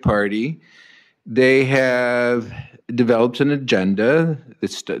Democratic Party, they have developed an agenda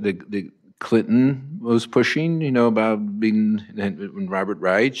that Clinton was pushing, about being, and Robert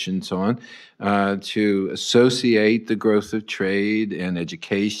Reich and so on, to associate the growth of trade and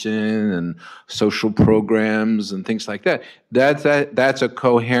education and social programs and things like that. That's a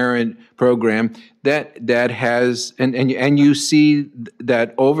coherent program that has, and you see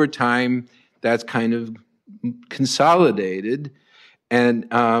that over time that's kind of consolidated, and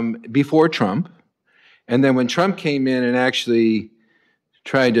before Trump. And then when Trump came in and actually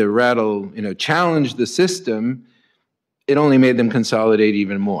tried to challenge the system, it only made them consolidate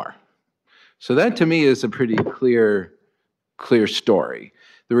even more. So that to me is a pretty clear story.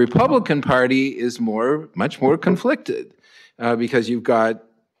 The Republican Party is much more conflicted because you've got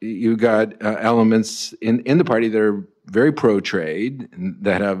elements in the party that are very pro-trade,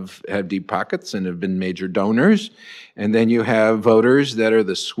 that have deep pockets and have been major donors, and then you have voters that are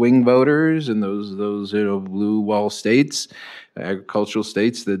the swing voters and those blue wall states, agricultural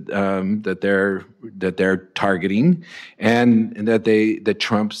states that they're targeting, and that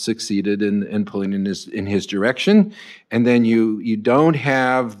Trump succeeded in pulling in his direction, and then you don't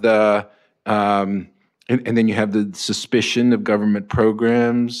have the. And then you have the suspicion of government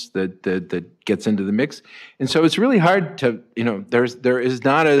programs that gets into the mix. And so it's really hard to, there is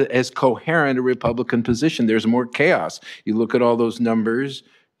not as coherent a Republican position. There's more chaos. You look at all those numbers,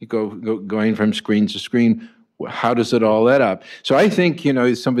 you going from screen to screen. how does it all add up? So I think,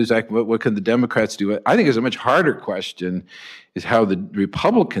 somebody's like, what can the Democrats do? I think it's a much harder question is how the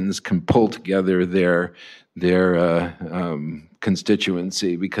Republicans can pull together their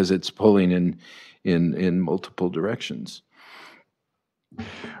constituency, because it's pulling in multiple directions.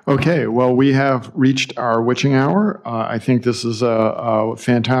 Okay, well, we have reached our witching hour. I think this is a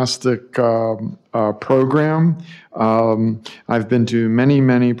fantastic program. I've been to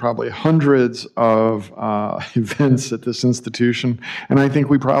many, probably hundreds of events at this institution, and I think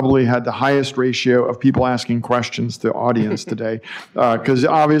we probably had the highest ratio of people asking questions to the audience today, because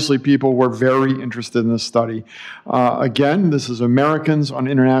obviously people were very interested in this study. Again, this is Americans on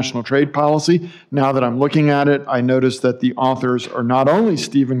International Trade Policy. Now that I'm looking at it, I notice that the authors are not only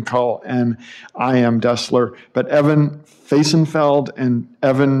Steven Kull and I am Destler, but Evan Faisenfeld and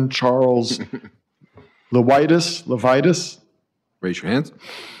Evan Charles Levitas. Raise your hands.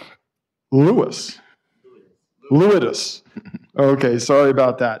 Lewis. Okay, sorry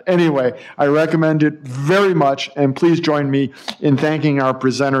about that. Anyway, I recommend it very much, and please join me in thanking our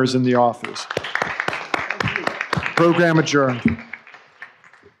presenters and the authors. Program adjourned.